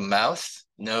form the mouth,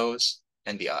 nose,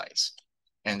 and the eyes.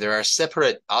 And there are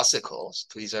separate ossicles.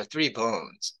 These are 3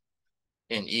 bones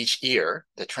in each ear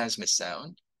that transmit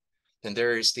sound. Then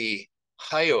there is the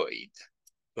hyoid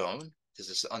bone. This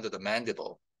is under the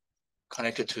mandible,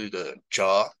 connected to the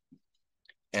jaw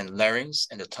and larynx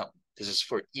and the tongue. This is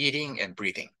for eating and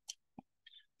breathing.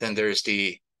 Then there's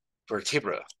the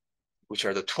vertebra, which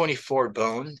are the 24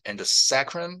 bone and the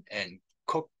sacrum and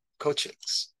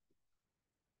coccyx,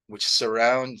 which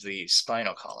surround the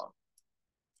spinal column.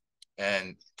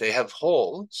 And they have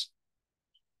holes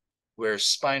where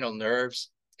spinal nerves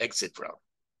exit from.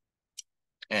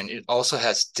 And it also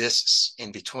has discs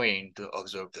in between to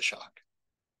absorb the shock.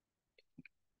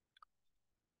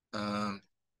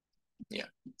 Yeah.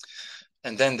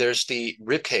 And then there's the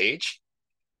rib cage,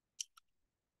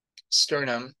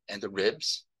 sternum and the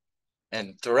ribs,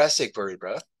 and thoracic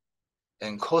vertebra,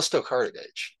 and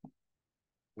costocartilage.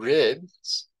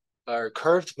 Ribs are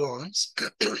curved bones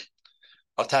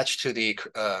attached to the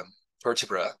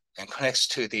vertebra and connects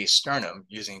to the sternum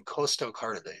using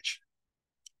costocartilage.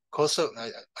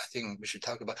 I think we should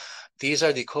talk about, these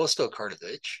are the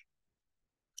costocartilage.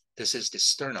 This is the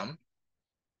sternum.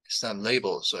 It's not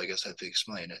labeled, so I guess I have to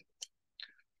explain it.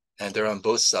 And they're on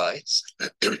both sides.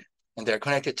 And they're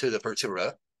connected to the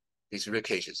vertebra. These rib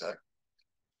cages are.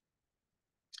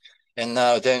 And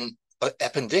now then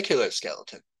appendicular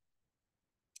skeleton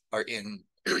are in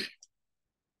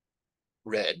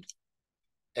red.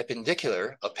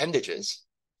 Appendicular appendages,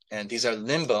 and these are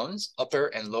limb bones, upper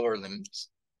and lower limbs.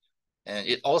 And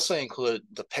it also includes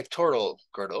the pectoral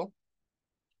girdle,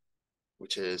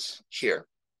 which is here.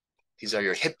 These are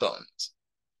your hip bones.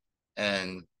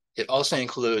 And it also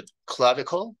includes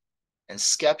clavicle and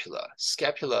scapula.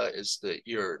 Scapula is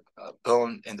your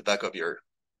bone in the back of your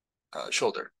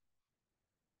shoulder.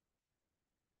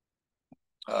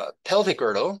 Pelvic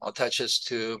girdle attaches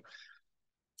to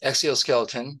axial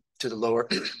skeleton to the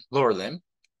lower limb,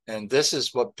 And this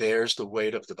is what bears the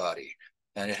weight of the body.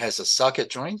 And it has the socket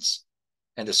joints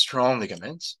and the strong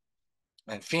ligaments.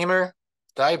 And femur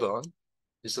thigh bone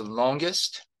is the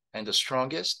longest and the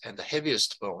strongest and the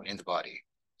heaviest bone in the body.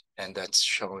 And that's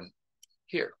shown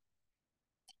here.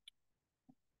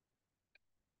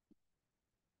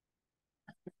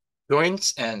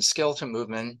 Joints and skeletal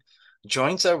movement.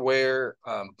 Joints are where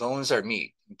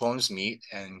bones meet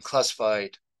and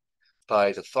classified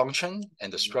by the function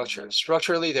and the structure.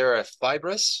 Structurally, there are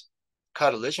fibrous,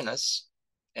 cartilaginous,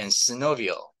 and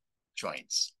synovial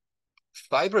joints.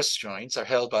 Fibrous joints are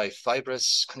held by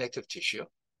fibrous connective tissue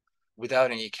without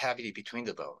any cavity between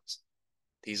the bones.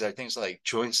 These are things like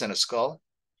joints in a skull,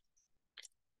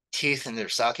 teeth in their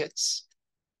sockets.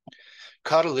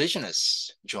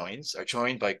 Cartilaginous joints are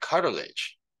joined by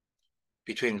cartilage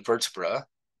between vertebra,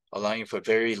 allowing for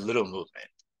very little movement.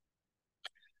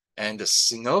 And the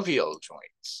synovial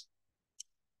joints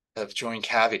have joint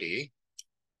cavity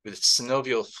with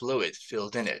synovial fluid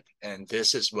filled in it. And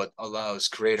this is what allows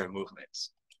greater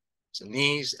movements. So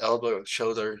knees, elbow,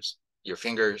 shoulders, your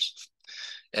fingers.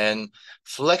 And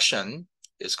flexion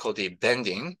is called the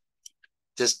bending.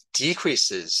 This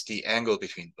decreases the angle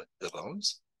between the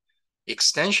bones.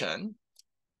 Extension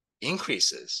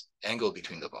increases angle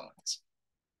between the bones.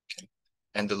 Okay.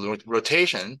 And the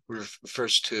rotation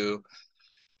refers to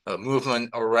movement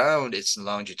around its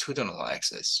longitudinal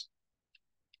axis.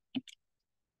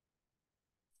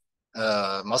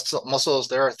 Muscles,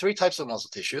 there are three types of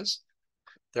muscle tissues.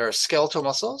 There are skeletal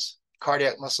muscles,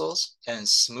 cardiac muscles, and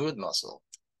smooth muscle.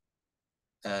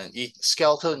 And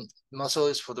skeletal muscle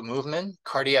is for the movement,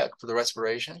 cardiac for the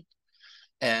respiration,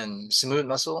 and smooth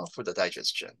muscle for the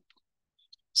digestion.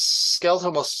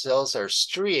 Skeletal muscle cells are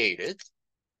striated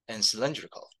and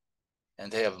cylindrical,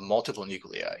 and they have multiple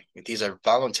nuclei. These are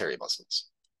voluntary muscles.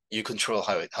 You control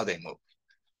how they move.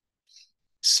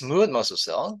 Smooth muscle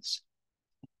cells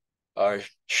are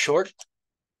short,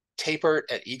 tapered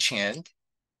at each end,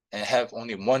 and have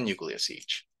only one nucleus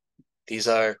each. These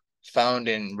are found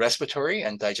in respiratory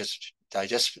and digestive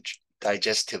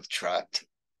tract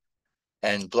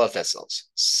and blood vessels.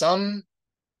 Some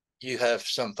you have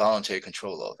some voluntary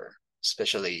control over,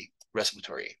 especially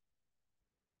respiratory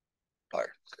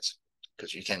part,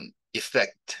 because you can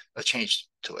effect a change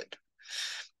to it.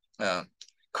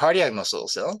 Cardiac muscle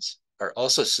cells are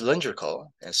also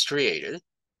cylindrical and striated,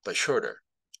 but shorter.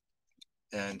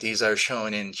 And these are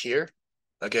shown in here.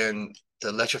 Again,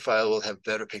 the lecture file will have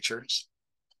better pictures.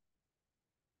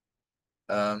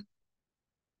 The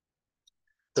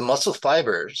muscle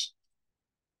fibers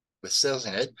with cells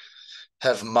in it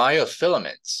have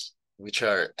myofilaments, which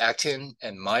are actin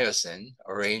and myosin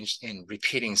arranged in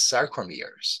repeating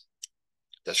sarcomeres.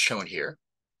 That's shown here.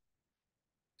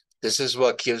 This is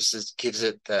what gives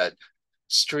it that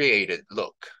striated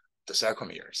look, the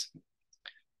sarcomeres,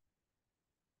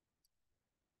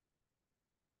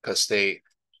 because they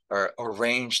are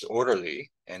arranged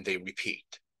orderly and they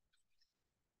repeat.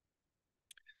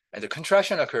 And the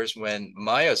contraction occurs when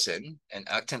myosin and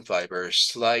actin fibers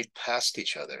slide past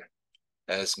each other,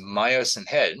 as myosin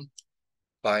head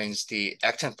binds the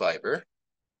actin fiber,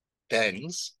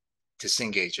 bends,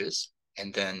 disengages,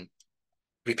 and then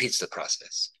repeats the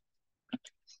process.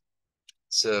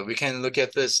 So we can look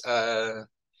at this.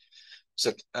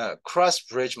 Cross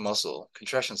bridge muscle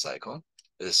contraction cycle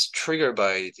is triggered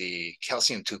by the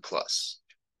calcium 2+.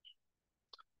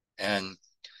 And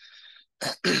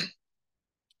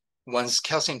once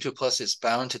calcium 2+ is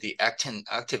bound to the actin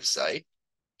active site,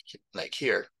 like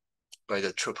here, by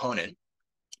the troponin,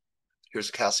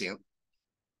 here's calcium,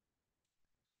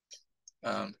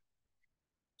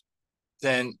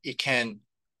 then it can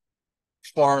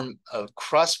form a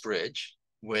cross bridge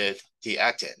with the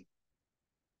actin,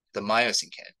 the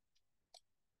myosin can.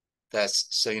 That's,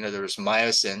 so in other words,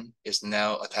 myosin is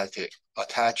now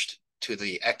attached to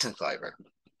the actin fiber,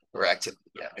 or actin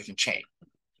chain.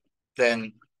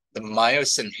 Then the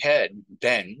myosin head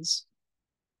bends,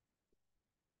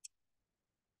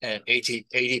 and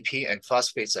ADP and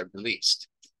phosphates are released.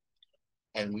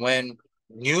 And when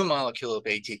new molecule of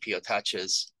ATP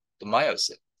attaches the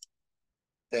myosin,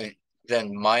 then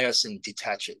myosin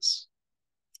detaches.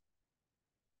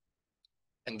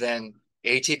 And then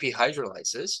ATP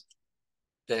hydrolyzes,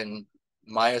 then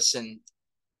myosin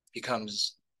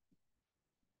becomes,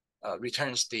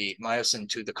 returns the myosin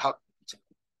to the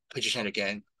position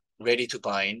again, ready to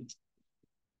bind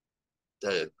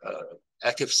the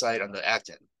active site on the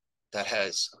actin that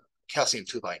has calcium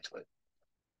 2 bind to it.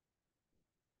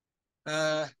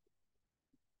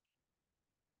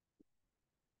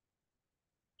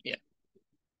 Yeah.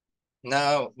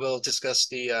 Now we'll discuss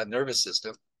the nervous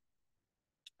system.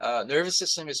 Nervous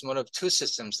system is one of two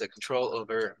systems that control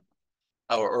over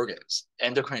our organs.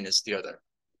 Endocrine is the other.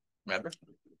 Remember?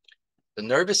 The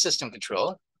nervous system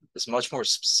control is much more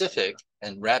specific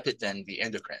and rapid than the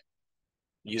endocrine,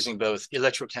 using both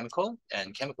electrochemical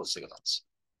and chemical signals.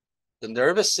 The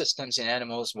nervous systems in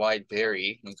animals wide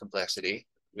vary in complexity.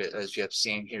 As you have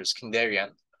seen, here's Cnidaria,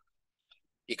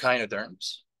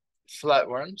 echinoderms,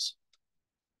 flatworms.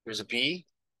 There's a bee,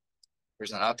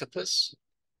 there's an octopus,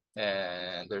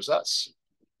 and there's us.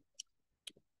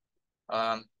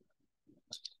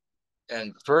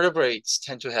 And vertebrates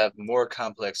tend to have more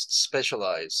complex,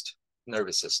 specialized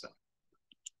nervous system.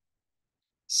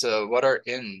 So what are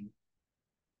in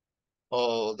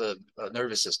all the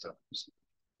nervous systems?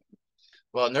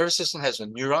 Well, nervous system has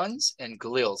neurons and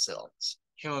glial cells.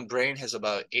 Human brain has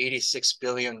about 86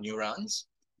 billion neurons.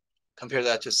 Compare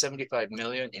that to 75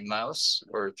 million in mouse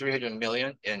or 300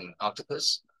 million in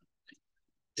octopus.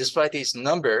 Despite these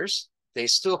numbers, they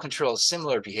still control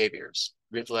similar behaviors,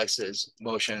 reflexes,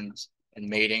 motions, and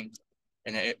mating,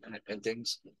 and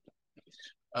things.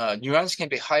 Neurons can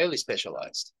be highly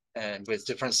specialized and with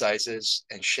different sizes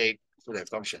and shape for their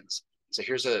functions. So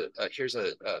here's a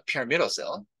pyramidal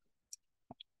cell.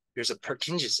 Here's a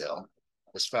Purkinje cell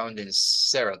that's found in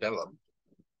cerebellum.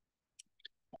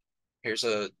 Here's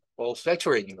a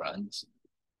olfactory neurons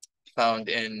found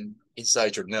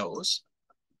inside your nose.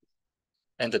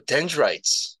 And the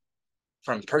dendrites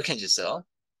from Purkinje cell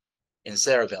in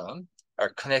cerebellum are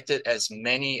connected as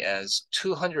many as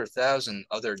 200,000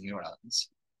 other neurons.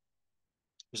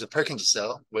 There's a Purkinje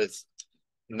cell with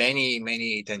many,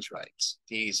 many dendrites.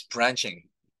 These branching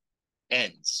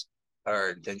ends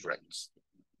are dendrites.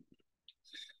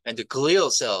 And the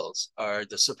glial cells are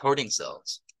the supporting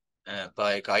cells.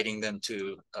 By guiding them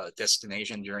to a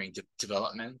destination during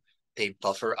development, they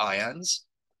buffer ions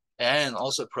and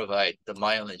also provide the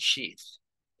myelin sheath.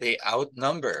 They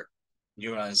outnumber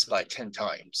neurons by 10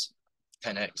 times,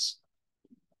 10x.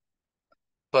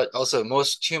 But also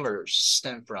most tumors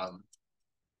stem from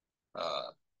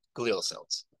glial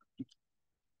cells.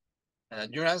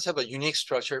 Neurons have a unique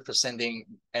structure for sending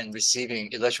and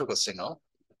receiving electrical signal,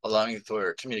 allowing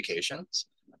for communications.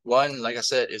 One, like I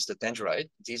said, is the dendrite.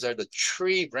 These are the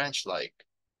tree branch-like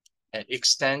and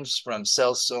extends from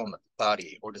cell soma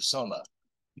body or the soma.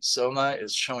 Soma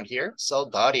is shown here. Cell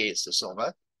body is the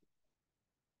soma.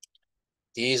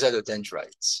 These are the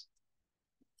dendrites.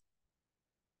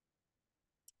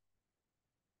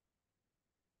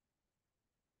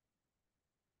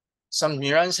 Some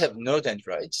neurons have no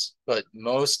dendrites, but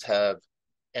most have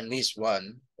at least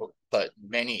one, but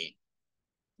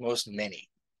most many.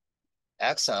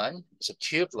 Axon is a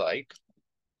tube-like,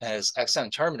 has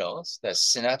axon terminals that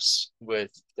synapse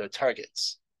with the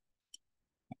targets.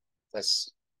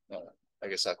 That's, I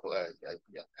guess I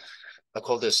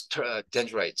called this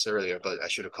dendrites earlier, but I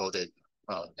should have called it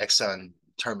axon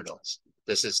terminals.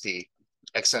 This is the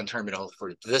axon terminal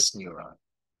for this neuron,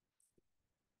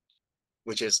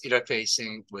 which is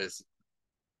interfacing with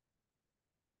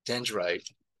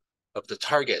dendrite of the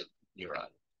target neuron.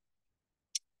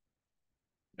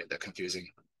 Made that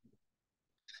confusing.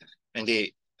 And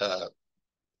the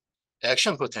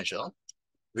action potential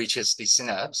reaches the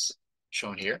synapse,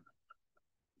 shown here,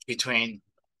 between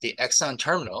the axon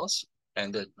terminals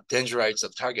and the dendrites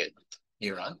of target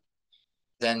neuron.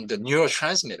 Then the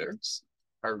neurotransmitters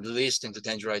are released into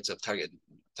dendrites of target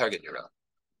neuron.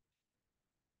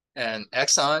 And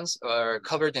axons are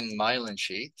covered in myelin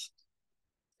sheath,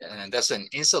 and that's an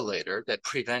insulator that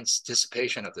prevents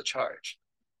dissipation of the charge.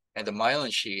 And the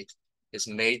myelin sheath is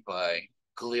made by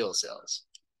glial cells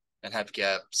and have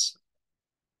gaps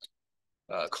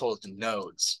called the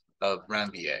nodes of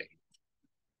Ranvier,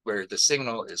 where the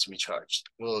signal is recharged.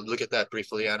 We'll look at that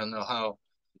briefly. I don't know how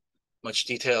much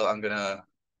detail I'm gonna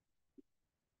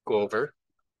go over,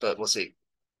 but we'll see.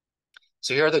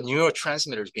 So here are the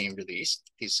neurotransmitters being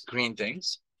released, these green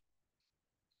things.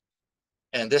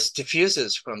 And this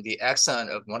diffuses from the axon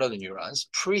of one of the neurons,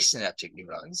 presynaptic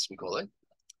neurons, we call it,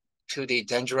 to the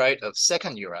dendrite of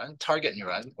second neuron, target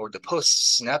neuron, or the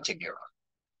postsynaptic neuron.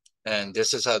 And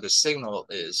this is how the signal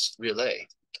is relayed.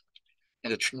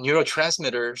 And the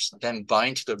neurotransmitters then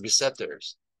bind to the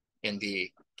receptors in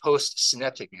the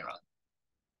postsynaptic neuron.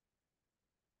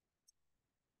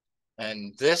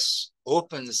 And this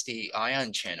opens the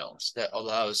ion channels that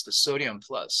allows the sodium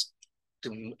plus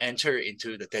to enter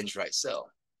into the dendrite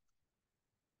cell.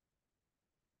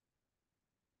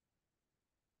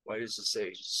 Why does it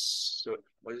say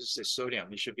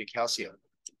sodium? It should be calcium.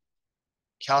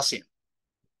 Calcium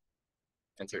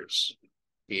enters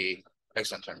the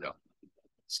exon terminal.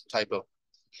 It's a typo.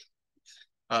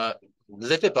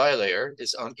 lipid bilayer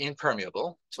is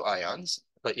impermeable to ions,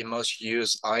 but it must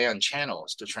use ion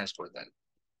channels to transport them.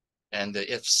 And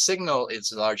if signal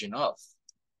is large enough,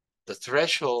 the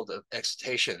threshold of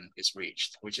excitation is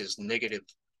reached, which is negative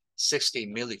 60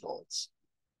 millivolts.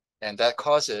 And that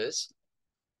causes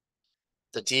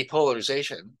the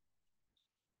depolarization,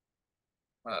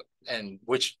 and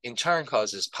which in turn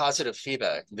causes positive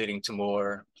feedback, leading to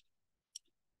more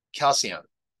calcium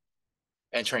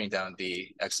entering down the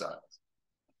exon.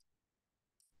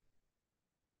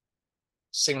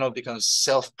 Signal becomes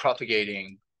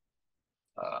self-propagating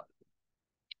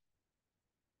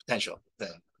potential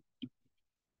then.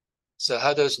 So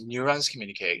how does neurons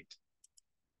communicate?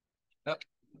 Oh,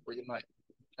 where did my,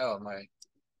 oh, my.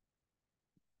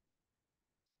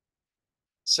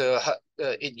 So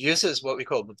it uses what we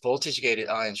call voltage-gated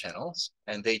ion channels,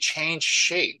 and they change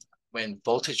shape when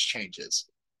voltage changes.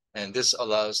 And this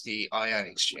allows the ion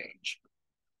exchange.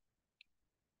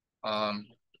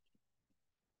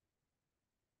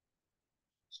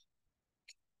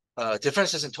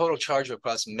 Differences in total charge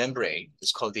across membrane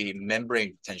is called the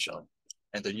membrane potential.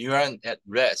 And the neuron at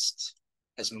rest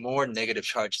has more negative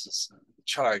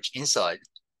charge inside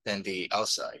than the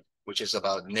outside, which is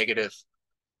about negative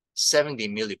 70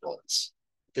 millivolts.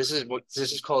 This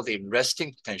is called the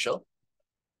resting potential,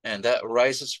 and that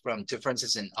arises from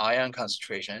differences in ion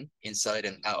concentration inside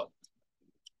and out.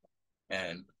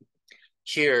 And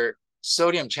here,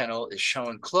 sodium channel is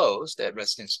shown closed at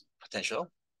resting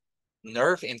potential.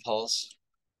 Nerve impulse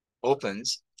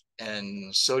opens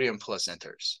and sodium plus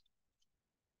enters.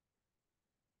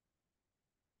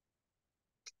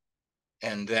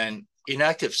 And then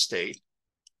inactive state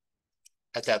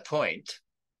at that point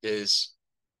is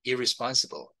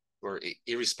irresponsible or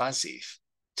irresponsive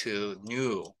to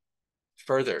new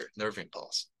further nerve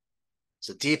impulse.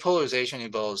 So depolarization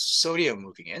involves sodium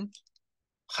moving in,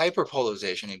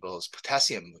 hyperpolarization involves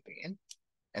potassium moving in,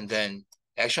 and then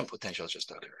action potential just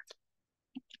occurred.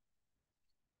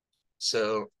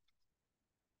 So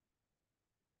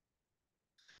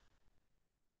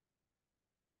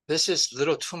this is a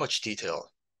little too much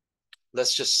detail.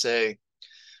 Let's just say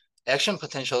action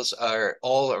potentials are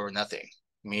all or nothing,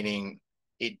 meaning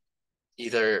it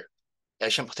either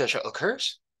action potential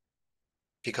occurs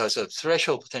because a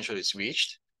threshold potential is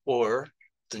reached, or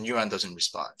the neuron doesn't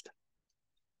respond.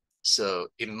 So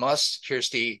it must, here's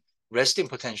the resting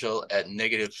potential at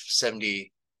negative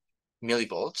 70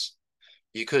 millivolts.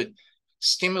 You could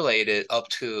stimulate it up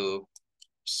to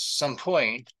some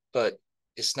point, but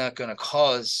it's not going to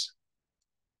cause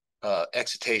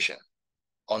excitation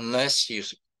unless you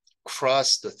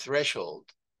cross the threshold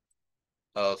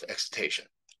of excitation,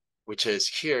 which is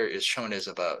here is shown as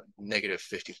about negative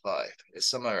 55. It's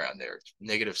somewhere around there,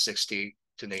 negative 60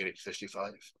 to negative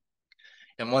 55.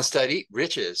 And once that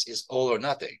reaches, is all or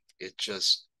nothing. It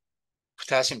just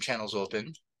potassium channels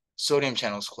open, sodium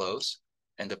channels close,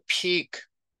 and the peak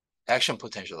action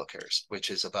potential occurs, which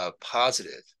is about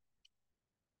positive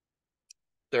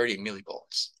 30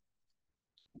 millivolts.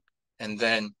 And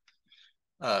then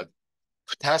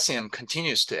potassium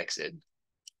continues to exit,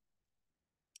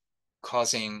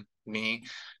 causing me,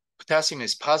 potassium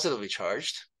is positively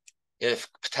charged. If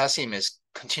potassium is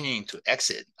continuing to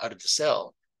exit out of the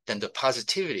cell, then the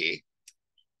positivity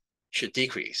should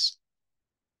decrease.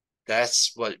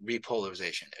 That's what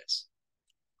repolarization is.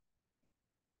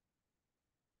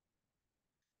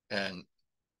 And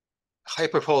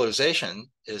hyperpolarization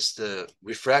is the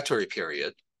refractory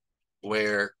period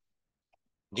where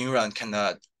neuron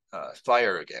cannot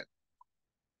fire again.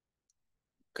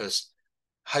 Because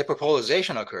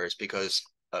hyperpolarization occurs because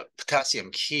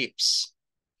potassium keeps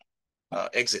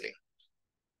exiting.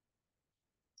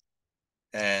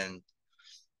 And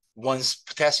once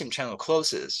potassium channel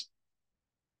closes,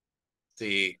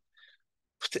 the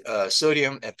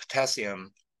sodium and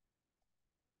potassium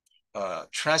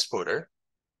transporter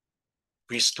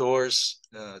restores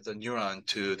the neuron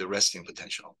to the resting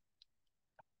potential.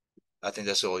 I think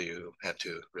that's all you have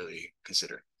to really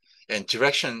consider. And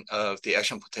direction of the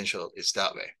action potential is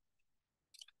that way.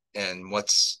 And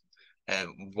what's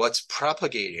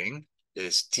propagating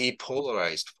is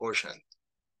depolarized portion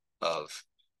of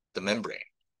the membrane,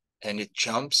 and it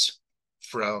jumps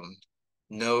from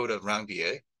node of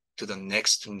Ranvier to the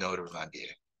next node of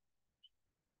Ranvier.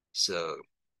 So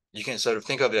you can sort of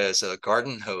think of it as a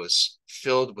garden hose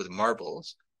filled with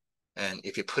marbles. And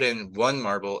if you put in one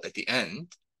marble at the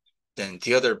end, then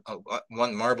the other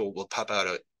one marble will pop out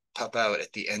at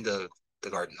the end of the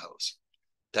garden hose.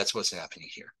 That's what's happening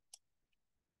here.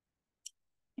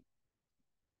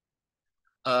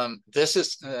 This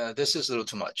is a little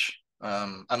too much.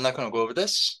 I'm not going to go over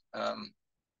this.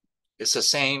 It's the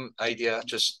same idea,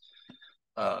 just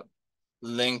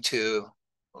linked to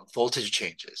voltage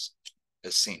changes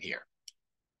as seen here.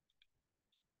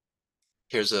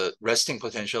 Here's a resting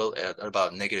potential at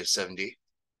about -70.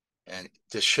 And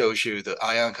this shows you the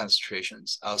ion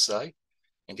concentrations outside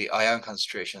and the ion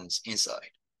concentrations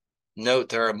inside. Note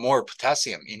there are more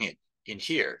potassium in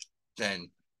here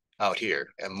than out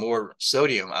here, and more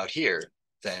sodium out here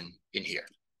than in here.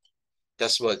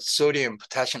 That's what sodium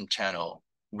potassium channel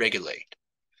regulate.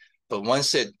 But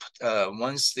once the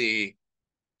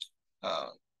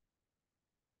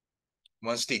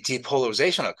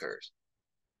depolarization occurs,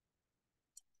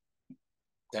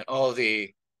 then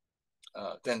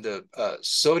the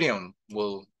sodium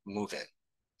will move in.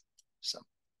 So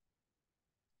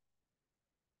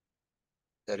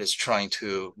that is trying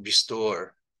to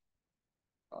restore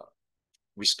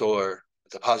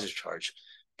the positive charge,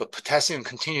 but potassium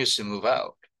continues to move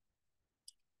out,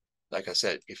 like I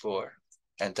said before,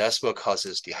 and that's what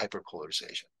causes the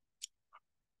hyperpolarization.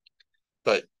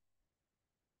 But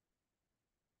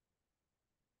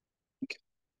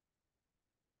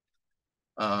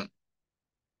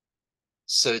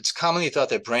so it's commonly thought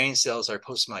that brain cells are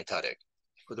postmitotic.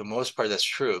 For the most part, that's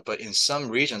true, but in some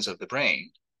regions of the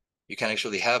brain, you can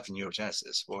actually have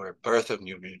neurogenesis or birth of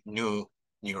new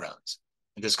neurons.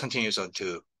 And this continues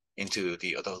into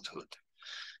the adulthood.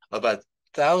 About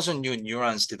 1,000 new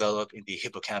neurons develop in the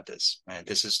hippocampus, and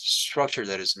this is the structure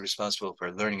that is responsible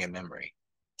for learning and memory.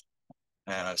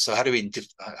 So how do we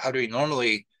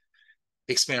normally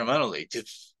experimentally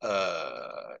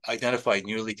identify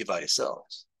newly divided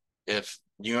cells? If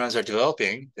neurons are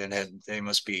developing, then they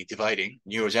must be dividing.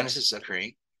 Neurogenesis is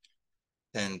occurring,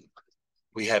 then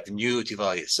we have new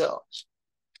divided cells.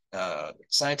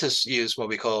 Scientists use what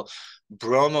we call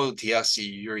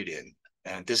bromodeoxyuridine,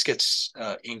 and this gets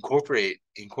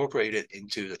incorporated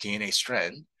into the DNA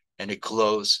strand, and it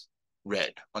glows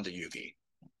red on the UV.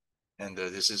 And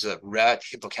this is a rat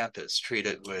hippocampus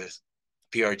treated with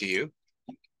BRDU.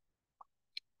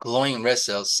 Glowing red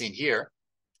cells seen here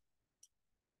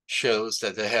shows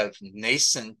that they have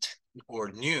nascent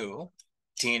or new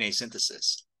DNA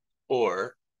synthesis,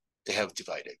 or they have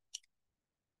divided.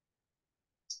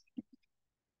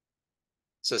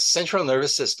 So central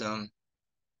nervous system,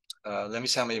 let me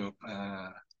tell you,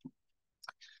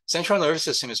 central nervous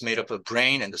system is made up of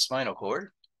brain and the spinal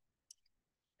cord,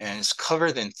 and it's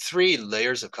covered in 3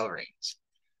 layers of coverings,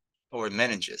 or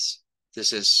meninges.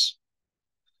 This is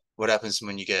what happens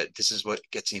when you get, this is what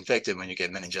gets infected when you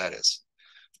get meningitis.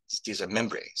 These are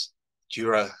membranes.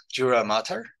 Dura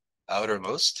mater,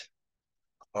 outermost.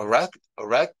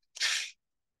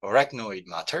 Arachnoid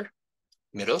mater,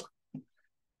 middle.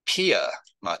 Pia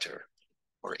mater,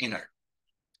 or inner.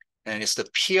 And it's the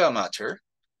pia mater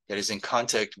that is in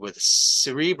contact with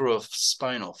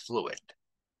cerebrospinal fluid,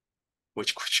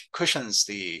 which cushions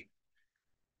the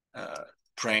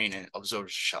brain and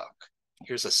absorbs shock.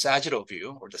 Here's a sagittal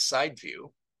view, or the side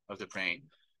view of the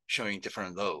brain, showing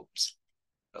different lobes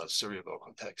of cerebral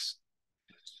cortex.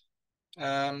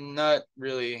 Not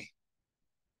really.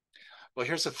 Well,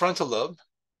 here's the frontal lobe,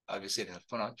 obviously in the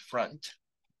front.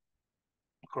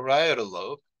 Parietal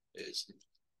lobe is,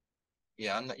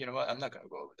 yeah, I'm not, you know what? I'm not going to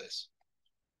go over this.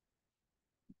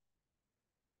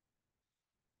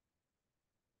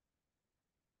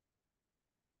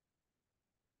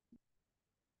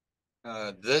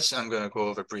 This I'm going to go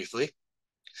over briefly.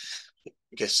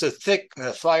 Okay, so thick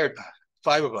fiber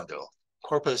bundle,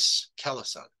 corpus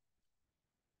callosum.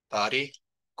 Body,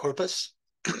 corpus,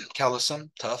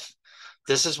 callosum, tough.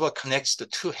 This is what connects the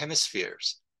 2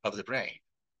 hemispheres of the brain.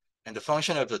 And the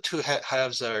function of the 2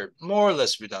 halves are more or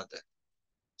less redundant.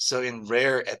 So in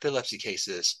rare epilepsy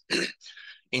cases,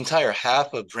 entire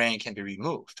half of brain can be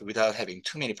removed without having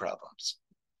too many problems.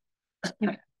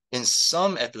 In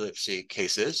some epilepsy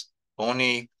cases,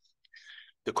 only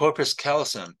the corpus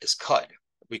callosum is cut.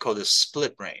 We call this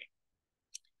split brain.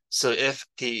 So if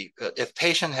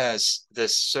patient has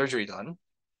this surgery done,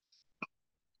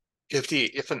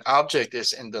 if an object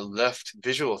is in the left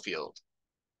visual field,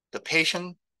 the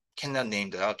patient cannot name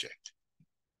the object.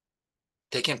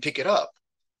 They can pick it up,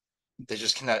 they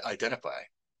just cannot identify.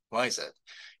 Why is that?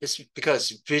 It's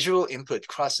because visual input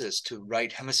crosses to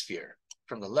right hemisphere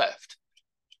from the left.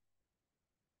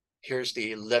 Here's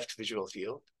the left visual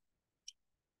field.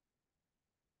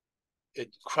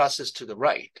 It crosses to the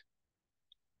right.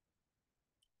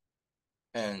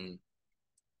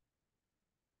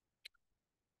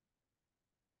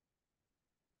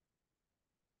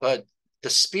 But the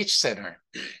speech center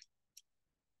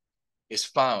is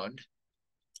found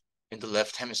in the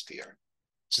left hemisphere.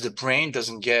 So the brain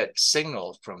doesn't get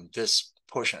signal from this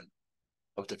portion.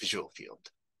 of the visual field.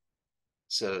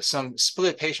 So some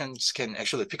split patients can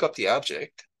actually pick up the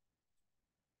object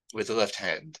with the left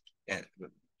hand,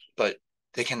 but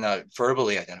they cannot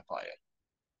verbally identify it.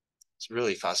 It's a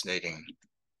really fascinating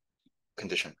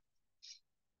condition.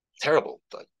 Terrible,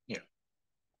 but you know.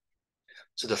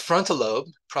 So the frontal lobe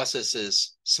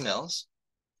processes smells,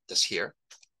 that's here.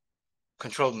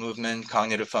 Controlled movement,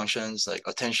 cognitive functions like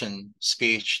attention,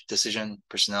 speech, decision,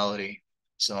 personality,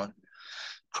 so on.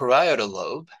 Parietal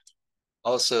lobe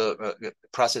also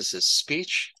processes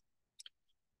speech,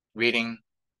 reading,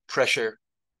 pressure,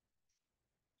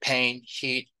 pain,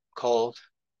 heat, cold,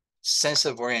 sense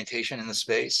of orientation in the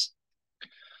space.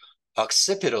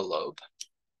 Occipital lobe,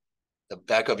 the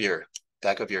back of your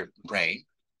brain,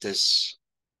 this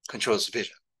controls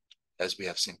vision, as we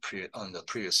have seen on the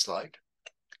previous slide.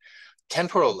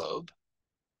 Temporal lobe,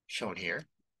 shown here,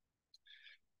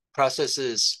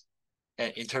 processes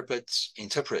and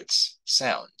interprets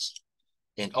sounds,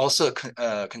 and also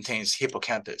contains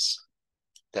hippocampus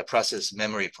that processes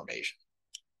memory formation.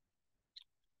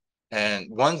 And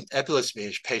one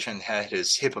epilepsy patient had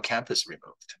his hippocampus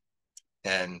removed,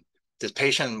 and the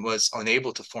patient was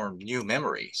unable to form new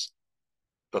memories,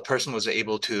 but person was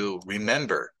able to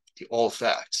remember the old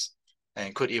facts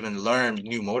and could even learn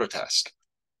new motor tasks,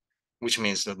 which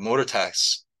means the motor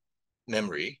task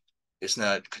memory is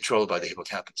not controlled by the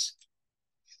hippocampus.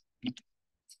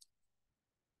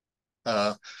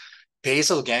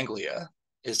 Basal ganglia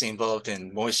is involved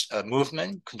in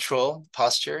movement, control,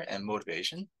 posture, and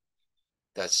motivation.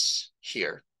 That's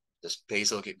here. This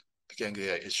basal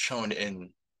ganglia is shown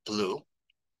in blue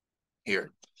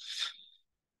here.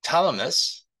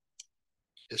 Thalamus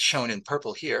is shown in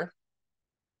purple here,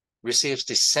 receives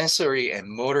the sensory and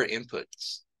motor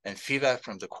inputs and feedback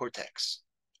from the cortex.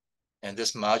 And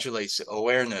this modulates the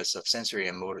awareness of sensory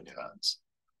and motor neurons,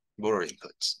 motor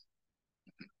inputs.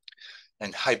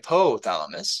 And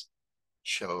hypothalamus,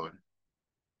 shown,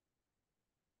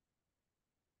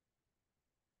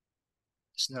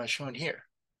 it's not shown here.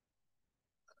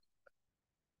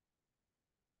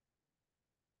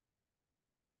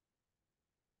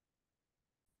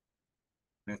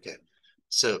 Okay,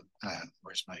 so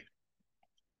where's my?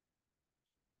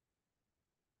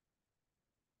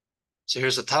 So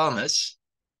here's the thalamus,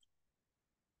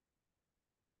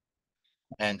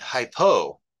 and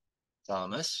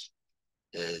hypothalamus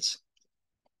is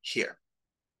here.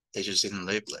 They just didn't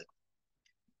label it.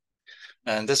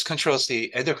 And this controls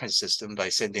the endocrine system by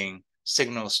sending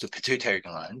signals to pituitary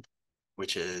gland,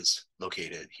 which is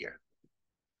located here.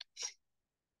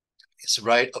 It's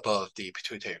right above the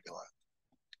pituitary gland.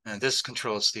 And this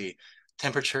controls the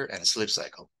temperature and sleep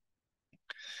cycle.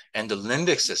 And the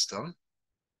limbic system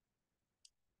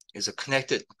is a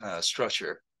connected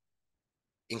structure,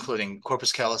 including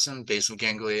corpus callosum, basal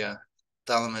ganglia,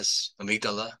 thalamus,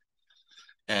 amygdala.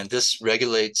 And this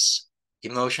regulates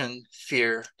emotion,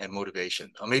 fear, and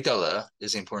motivation. Amygdala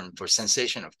is important for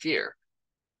sensation of fear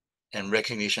and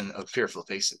recognition of fearful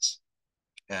faces.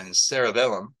 And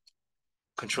cerebellum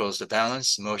controls the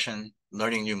balance, motion,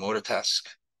 learning new motor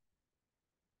tasks.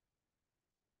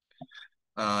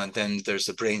 Then there's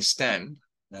the brain stem.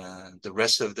 The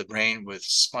rest of the brain with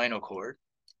spinal cord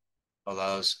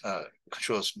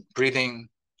controls breathing,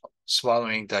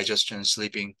 swallowing, digestion,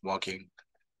 sleeping, walking,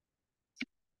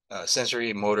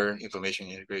 sensory, motor, information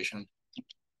integration.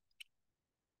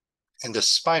 And the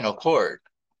spinal cord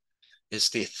is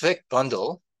the thick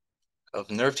bundle of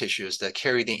nerve tissues that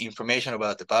carry the information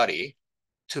about the body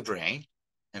to brain,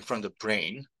 and from the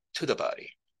brain to the body.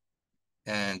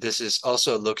 And this is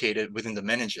also located within the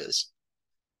meninges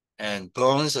and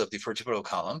bones of the vertebral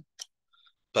column,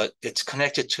 but it's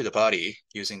connected to the body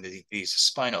using these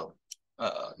spinal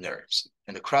nerves.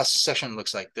 And the cross section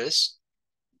looks like this.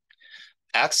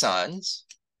 Axons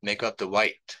make up the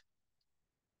white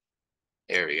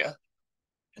area,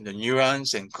 and the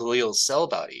neurons and glial cell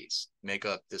bodies make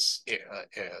up this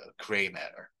gray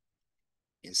matter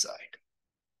inside.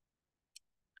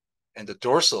 And the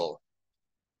dorsal,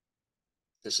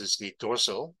 this is the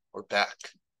dorsal or back.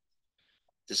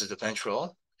 This is the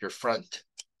ventral, your front.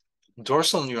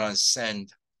 Dorsal neurons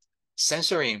send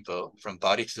sensory info from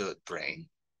body to the brain.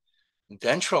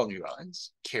 Ventral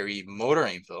neurons carry motor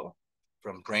info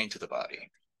from brain to the body.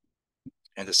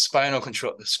 And the spinal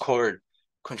cord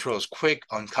controls quick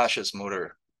unconscious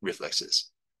motor reflexes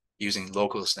using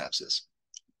local synapses.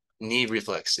 Knee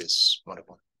reflex is one of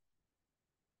them.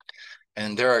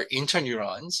 And there are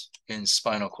interneurons in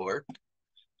spinal cord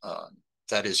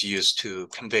that is used to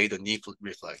convey the knee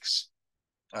reflex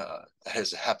that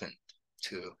has happened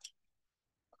to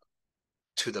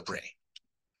the brain.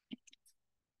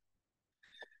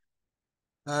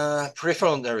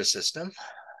 Peripheral nervous system,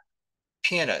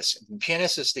 PNS.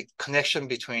 PNS is the connection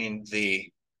between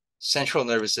the central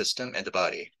nervous system and the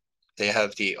body. They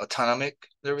have the autonomic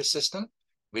nervous system,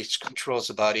 which controls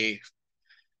the body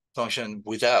function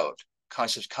without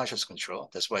conscious control.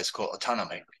 That's why it's called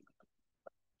autonomic.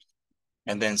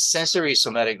 And then sensory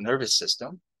somatic nervous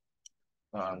system,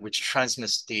 which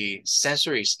transmits the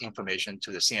sensory information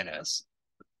to the CNS,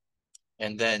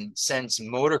 and then sends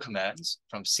motor commands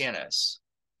from CNS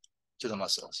to the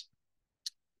muscles.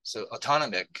 So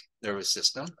autonomic nervous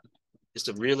system is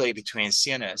the relay between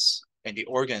CNS and the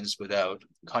organs without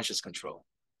conscious control.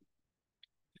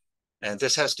 And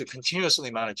this has to continuously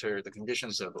monitor the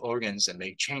conditions of organs and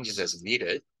make changes as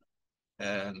needed.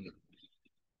 And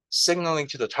signaling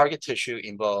to the target tissue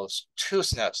involves two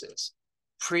synapses: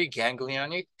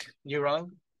 preganglionic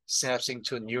neuron synapsing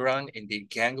to a neuron in the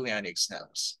ganglionic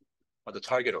synapse of the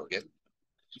target organ.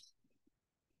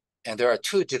 And there are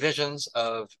two divisions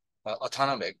of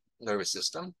autonomic nervous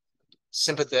system: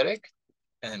 sympathetic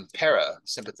and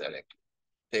parasympathetic.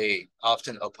 They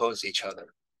often oppose each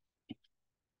other.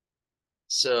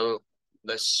 So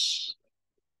there's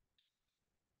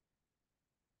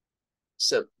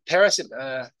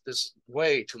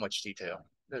way too much detail.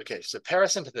 Okay, so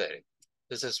parasympathetic,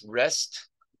 this is rest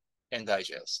and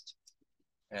digest.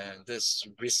 And this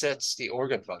resets the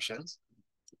organ functions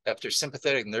after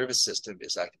sympathetic nervous system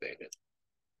is activated.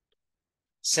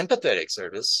 Sympathetic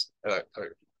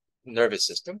or nervous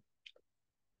system,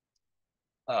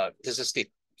 this is the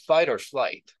fight or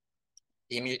flight,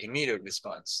 immediate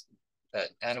response that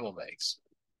animal makes.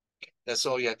 That's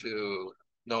all you have to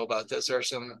know about this. There's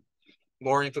some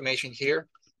more information here.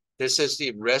 This is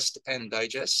the rest and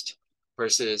digest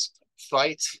versus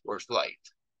fight or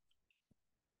flight.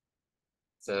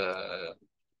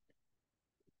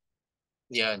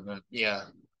 Yeah.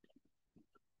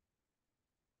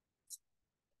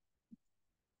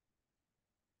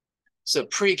 So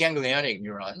preganglionic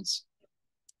neurons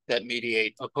that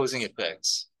mediate opposing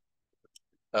effects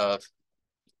of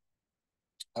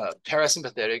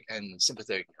parasympathetic and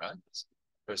sympathetic neurons,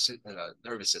 or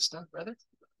nervous system, rather.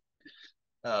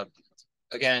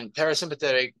 Again,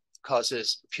 parasympathetic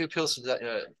causes pupils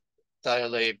to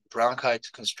dilate, bronchi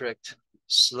to constrict,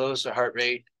 slows the heart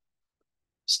rate,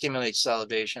 stimulates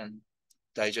salivation,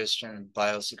 digestion,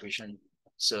 bile secretion.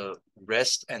 So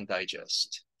rest and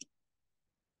digest.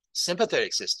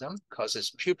 Sympathetic system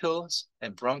causes pupils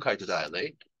and bronchi to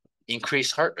dilate,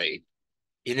 increase heart rate,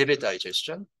 inhibit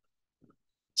digestion,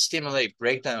 stimulate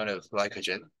breakdown of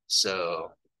glycogen,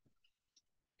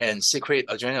 and secrete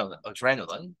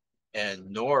adrenaline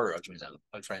and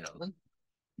noradrenaline.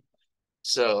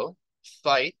 So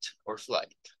fight or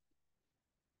flight.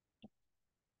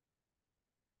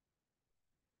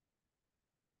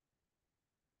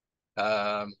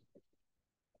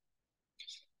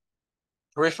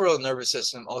 Peripheral nervous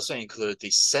system also include the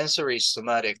sensory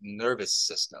somatic nervous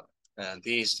system. And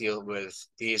these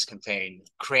contain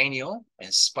cranial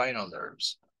and spinal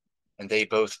nerves. And they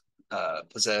both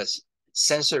possess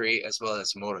sensory as well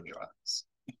as motor neurons.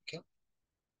 Okay.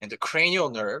 And the cranial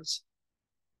nerves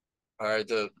are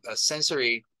the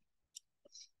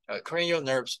cranial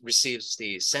nerves receives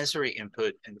the sensory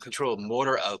input and control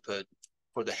motor output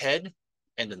for the head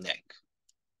and the neck.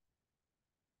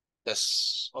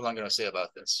 That's all I'm going to say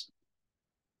about this.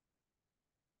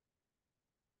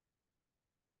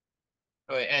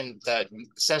 Okay, and that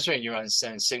sensory neurons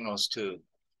send signals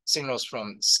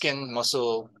from skin,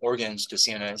 muscle, organs to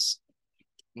CNS.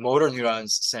 Motor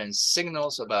neurons send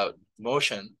signals about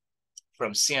motion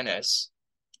from CNS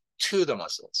to the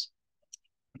muscles.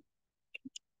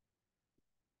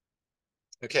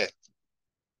 Okay,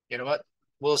 you know what?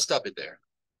 We'll stop it there.